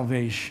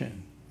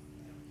salvation.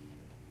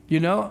 You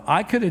know,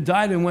 I could have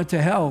died and went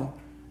to hell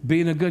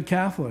being a good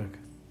Catholic.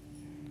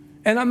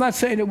 And I'm not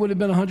saying it would have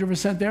been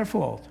 100% their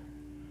fault.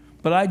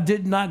 But I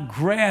did not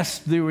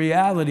grasp the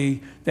reality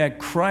that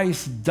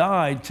Christ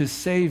died to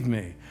save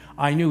me.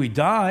 I knew he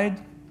died.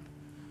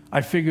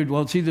 I figured,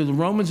 well, it's either the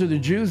Romans or the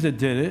Jews that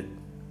did it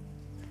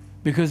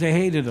because they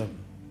hated him.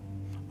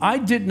 I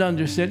didn't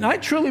understand. And I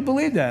truly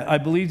believed that. I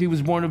believed he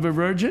was born of a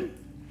virgin.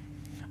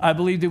 I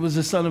believed he was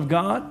the Son of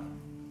God.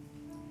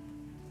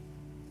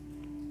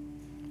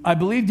 I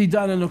believed he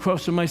died on the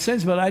cross for my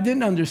sins, but I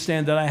didn't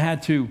understand that I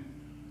had to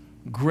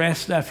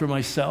grasp that for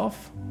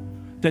myself,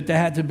 that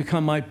had to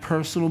become my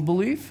personal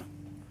belief,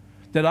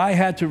 that I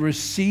had to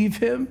receive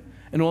him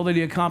and all that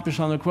he accomplished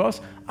on the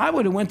cross. I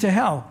would have went to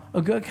hell,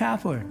 a good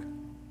Catholic.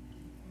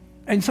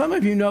 And some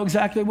of you know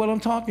exactly what I'm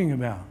talking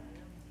about.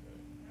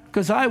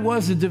 Because I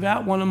was a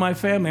devout one in my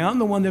family. I'm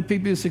the one that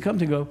people used to come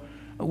to go,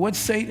 what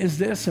saint is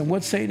this and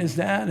what saint is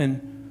that?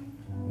 And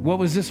what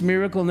was this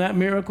miracle and that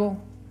miracle?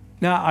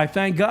 Now, I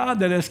thank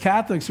God that as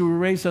Catholics we were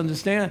raised to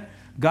understand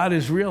God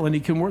is real and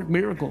he can work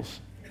miracles.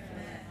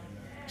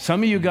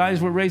 Some of you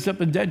guys were raised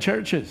up in dead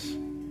churches.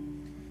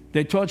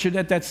 They taught you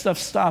that that stuff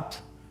stopped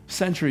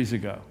centuries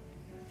ago.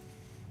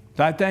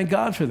 So I thank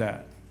God for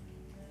that.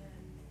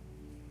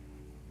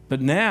 But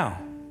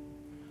now,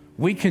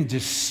 we can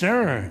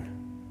discern.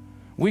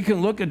 We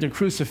can look at the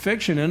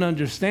crucifixion and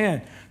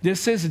understand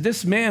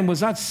this man was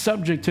not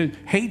subject to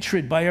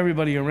hatred by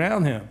everybody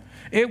around him.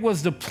 It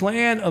was the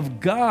plan of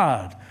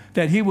God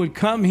that he would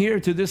come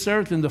here to this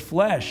earth in the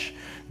flesh,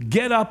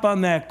 get up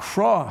on that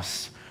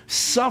cross,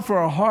 suffer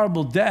a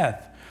horrible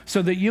death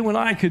so that you and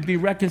I could be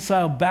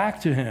reconciled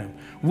back to him.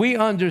 We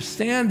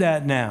understand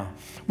that now.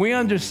 We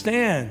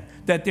understand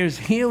that there's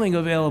healing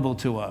available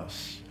to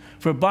us.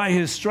 For by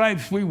his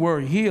stripes we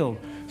were healed,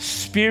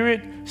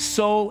 spirit,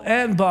 soul,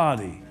 and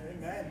body.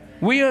 Amen.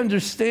 We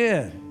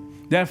understand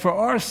that for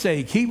our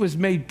sake he was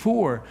made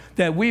poor,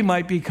 that we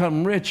might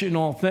become rich in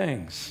all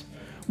things.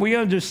 We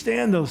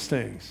understand those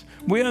things.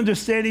 We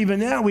understand even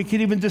now, we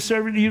can even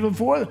discern it even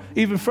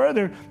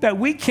further, that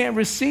we can't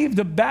receive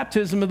the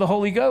baptism of the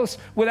Holy Ghost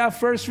without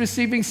first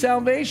receiving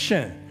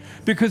salvation.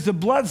 Because the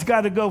blood's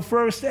got to go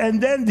first and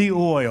then the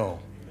oil.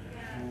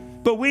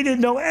 But we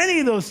didn't know any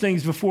of those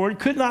things before.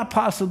 Could not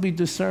possibly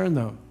discern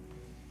them.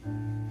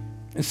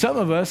 And some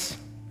of us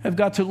have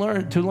got to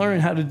learn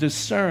how to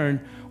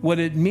discern what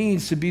it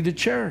means to be the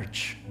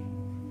church.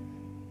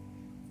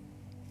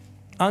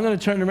 I'm going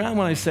to turn around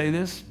when I say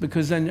this,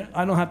 because then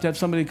I don't have to have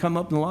somebody come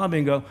up in the lobby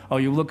and go, oh,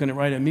 you're looking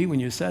right at me when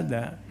you said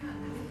that.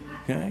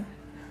 Okay?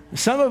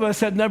 Some of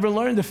us have never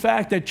learned the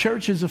fact that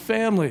church is a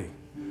family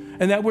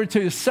and that we're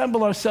to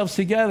assemble ourselves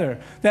together.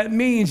 That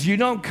means you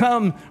don't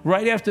come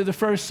right after the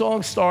first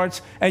song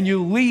starts and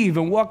you leave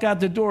and walk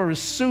out the door as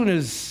soon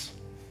as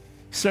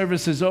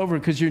service is over,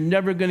 because you're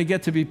never going to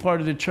get to be part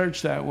of the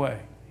church that way.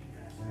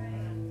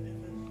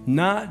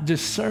 Not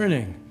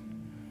discerning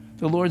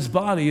the Lord's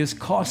body is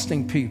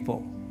costing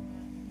people.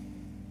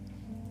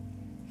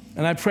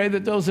 And I pray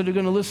that those that are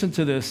going to listen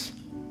to this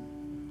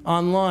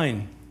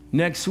online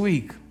next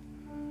week,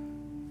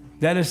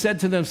 that have said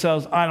to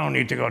themselves, I don't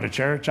need to go to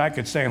church. I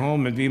could stay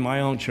home and be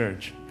my own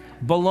church.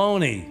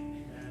 Baloney.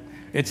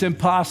 It's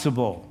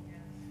impossible.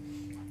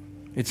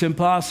 It's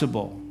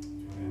impossible.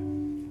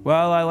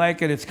 Well, I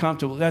like it. It's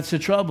comfortable. That's the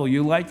trouble.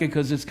 You like it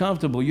because it's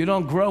comfortable. You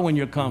don't grow when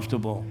you're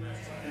comfortable.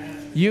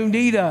 You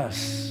need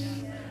us.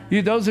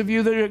 Those of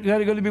you that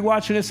are going to be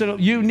watching this,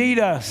 you need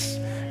us.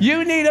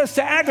 You need us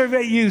to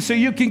aggravate you so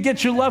you can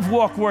get your love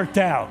walk worked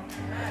out.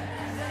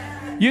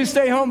 You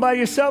stay home by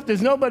yourself,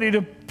 there's nobody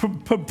to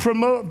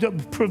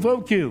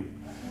provoke you.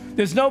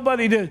 There's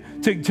nobody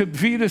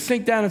for you to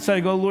sink down and say,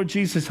 go, Lord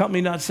Jesus, help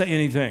me not say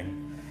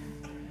anything.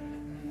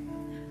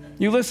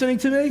 You listening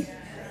to me?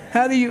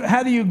 How do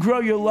you grow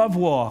your love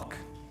walk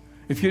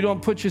if you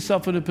don't put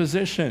yourself in a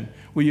position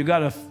where you got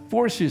to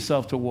force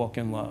yourself to walk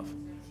in love?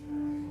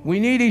 We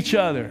need each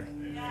other.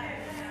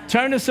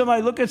 Turn to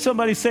somebody, look at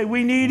somebody, say,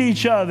 we need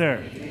each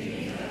other.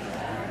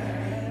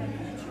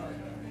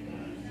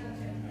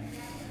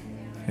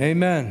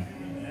 Amen.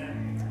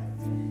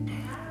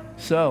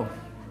 So,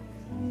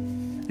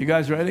 you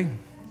guys ready?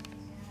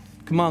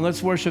 Come on,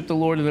 let's worship the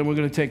Lord, and then we're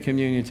going to take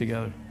communion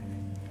together.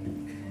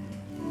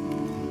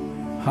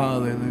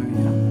 Hallelujah.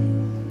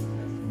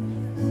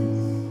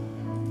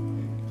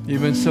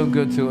 You've been so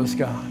good to us,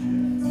 God.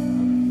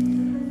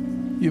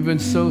 You've been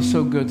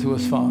so good to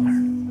us, Father.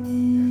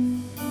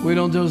 We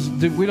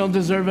don't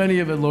deserve any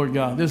of it, Lord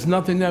God. There's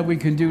nothing that we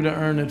can do to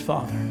earn it,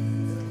 Father.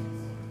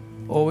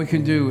 All we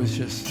can do is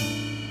just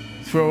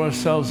throw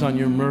ourselves on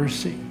your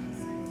mercy,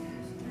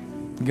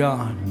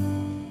 God.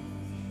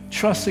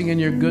 Trusting in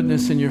your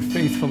goodness and your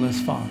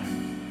faithfulness, Father.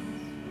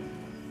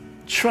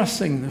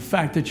 Trusting the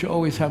fact that you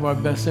always have our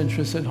best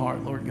interests at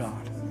heart, Lord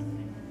God.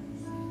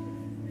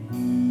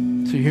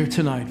 So here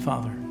tonight,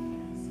 Father,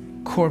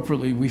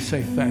 corporately we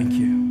say thank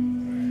you.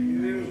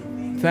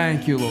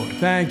 Thank you, Lord.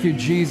 Thank you,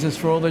 Jesus,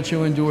 for all that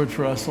you endured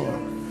for us, Lord.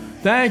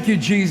 Thank you,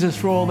 Jesus,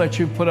 for all that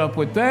you put up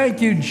with.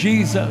 Thank you,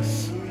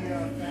 Jesus,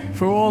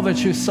 for all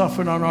that you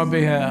suffered on our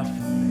behalf.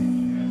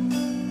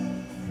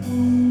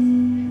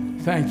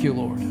 Thank you,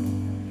 Lord.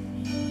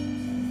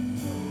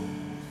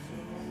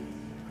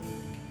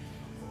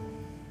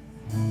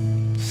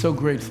 So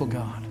grateful,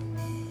 God.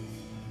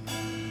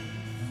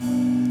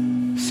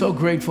 So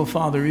grateful,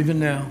 Father, even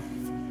now.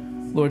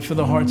 Lord, for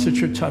the hearts that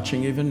you're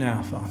touching even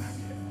now, Father.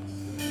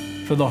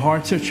 For the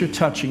hearts that you're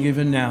touching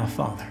even now,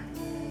 Father.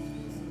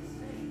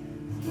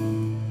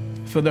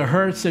 For the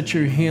hurts that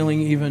you're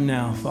healing even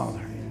now,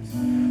 Father.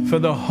 For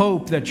the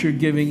hope that you're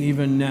giving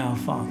even now,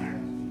 Father.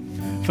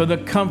 For the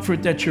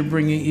comfort that you're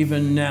bringing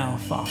even now,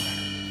 Father.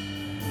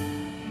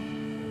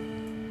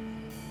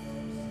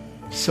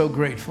 So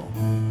grateful.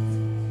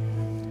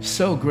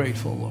 So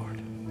grateful,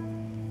 Lord.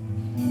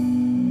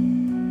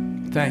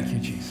 Thank you,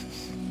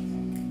 Jesus.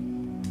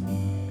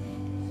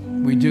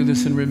 We do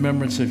this in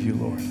remembrance of you,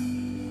 Lord.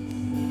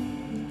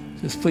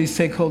 Just please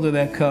take hold of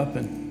that cup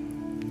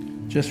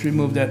and just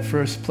remove that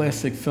first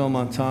plastic film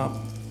on top.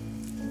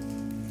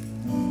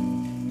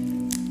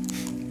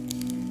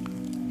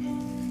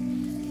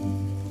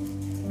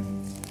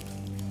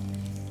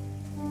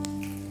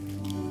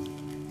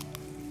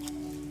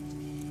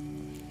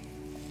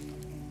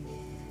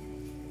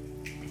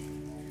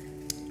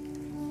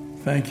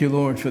 Thank you,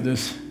 Lord, for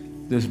this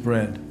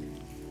bread.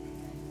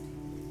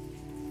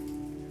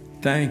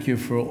 Thank you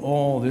for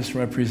all this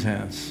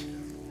represents.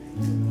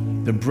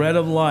 The bread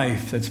of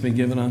life that's been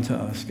given unto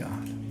us,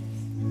 God.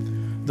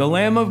 The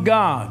Lamb of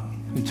God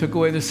who took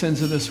away the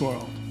sins of this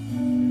world.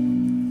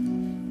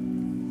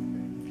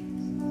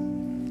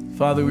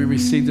 Father, we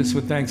receive this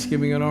with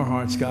thanksgiving in our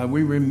hearts, God.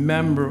 We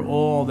remember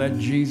all that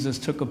Jesus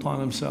took upon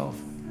himself.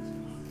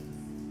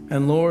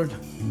 And Lord,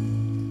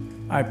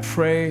 I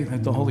pray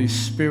that the Holy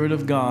Spirit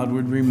of God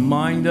would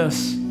remind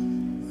us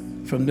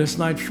from this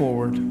night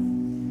forward,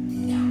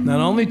 not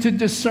only to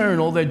discern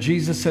all that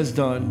Jesus has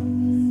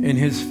done in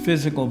his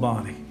physical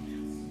body,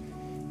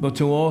 but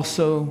to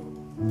also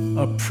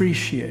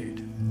appreciate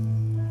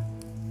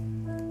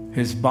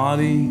his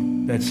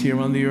body that's here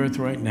on the earth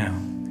right now,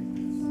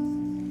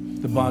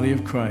 the body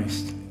of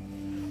Christ,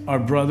 our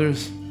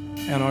brothers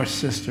and our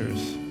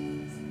sisters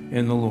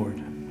in the Lord.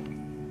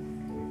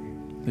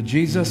 So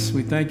Jesus,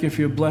 we thank you for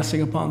your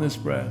blessing upon this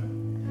bread.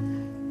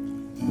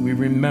 We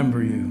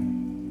remember you.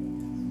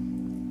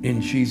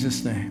 In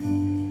Jesus'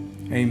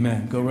 name,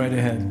 amen. Go right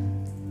ahead.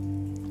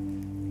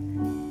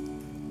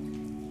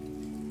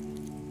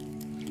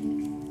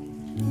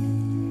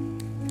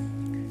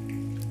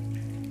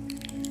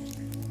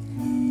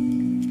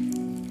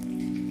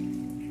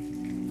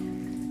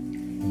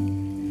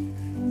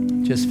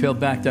 Just peel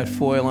back that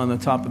foil on the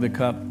top of the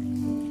cup.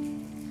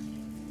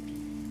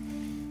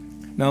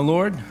 Now,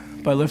 Lord,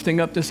 by lifting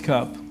up this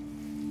cup,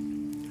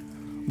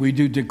 we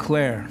do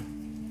declare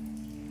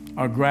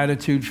our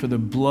gratitude for the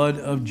blood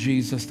of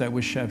Jesus that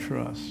was shed for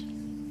us.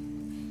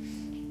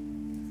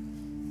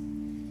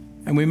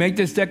 And we make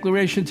this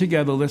declaration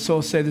together. Let's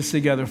all say this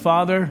together.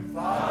 Father,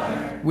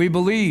 we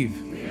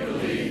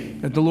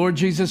believe that the Lord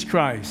Jesus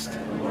Christ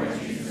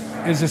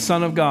is the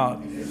Son of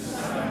God.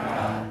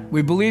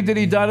 We believe that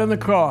he died on the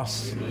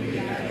cross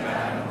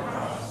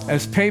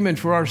as payment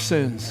for our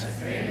sins.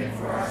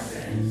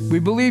 We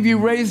believe you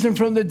raised him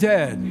from the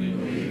dead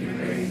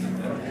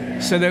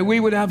so that we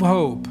would have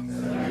hope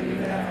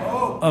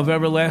of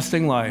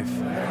everlasting life.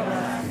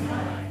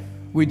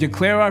 We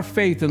declare our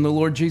faith in the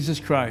Lord Jesus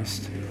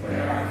Christ.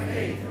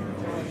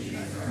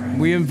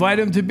 We invite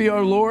him to be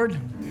our Lord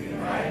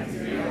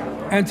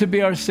and to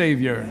be our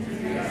Savior.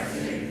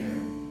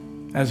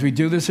 As we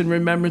do this in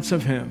remembrance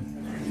of him.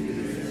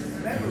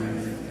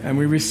 And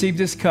we receive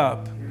this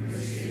cup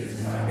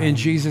in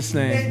Jesus'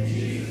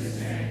 name.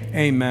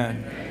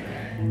 Amen.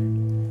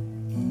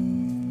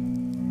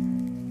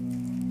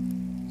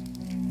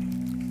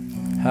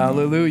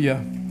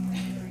 Hallelujah.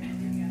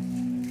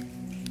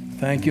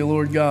 Thank you,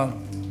 Lord God.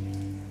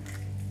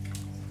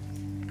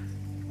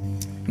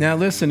 Now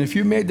listen, if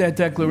you made that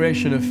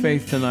declaration of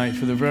faith tonight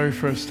for the very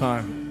first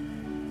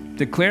time,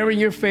 declaring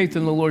your faith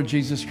in the Lord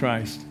Jesus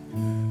Christ,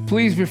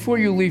 please, before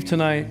you leave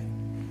tonight,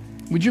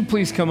 would you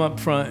please come up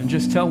front and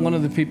just tell one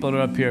of the people that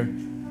are up here,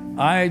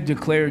 I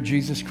declare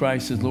Jesus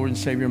Christ as Lord and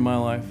Savior of my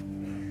life.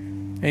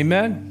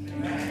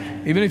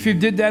 Amen? Even if you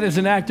did that as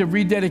an act of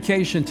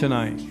rededication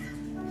tonight,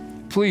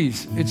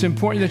 please, it's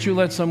important that you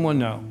let someone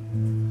know.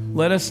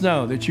 Let us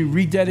know that you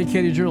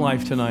rededicated your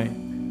life tonight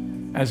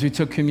as we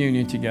took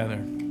communion together.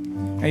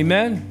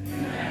 Amen?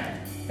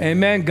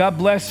 Amen. God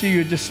bless you.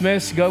 You're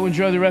dismissed. Go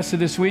enjoy the rest of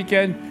this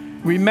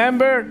weekend.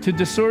 Remember to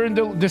discern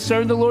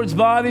the Lord's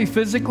body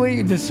physically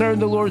and discern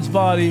the Lord's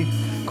body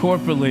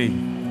corporately.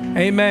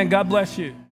 Amen. God bless you.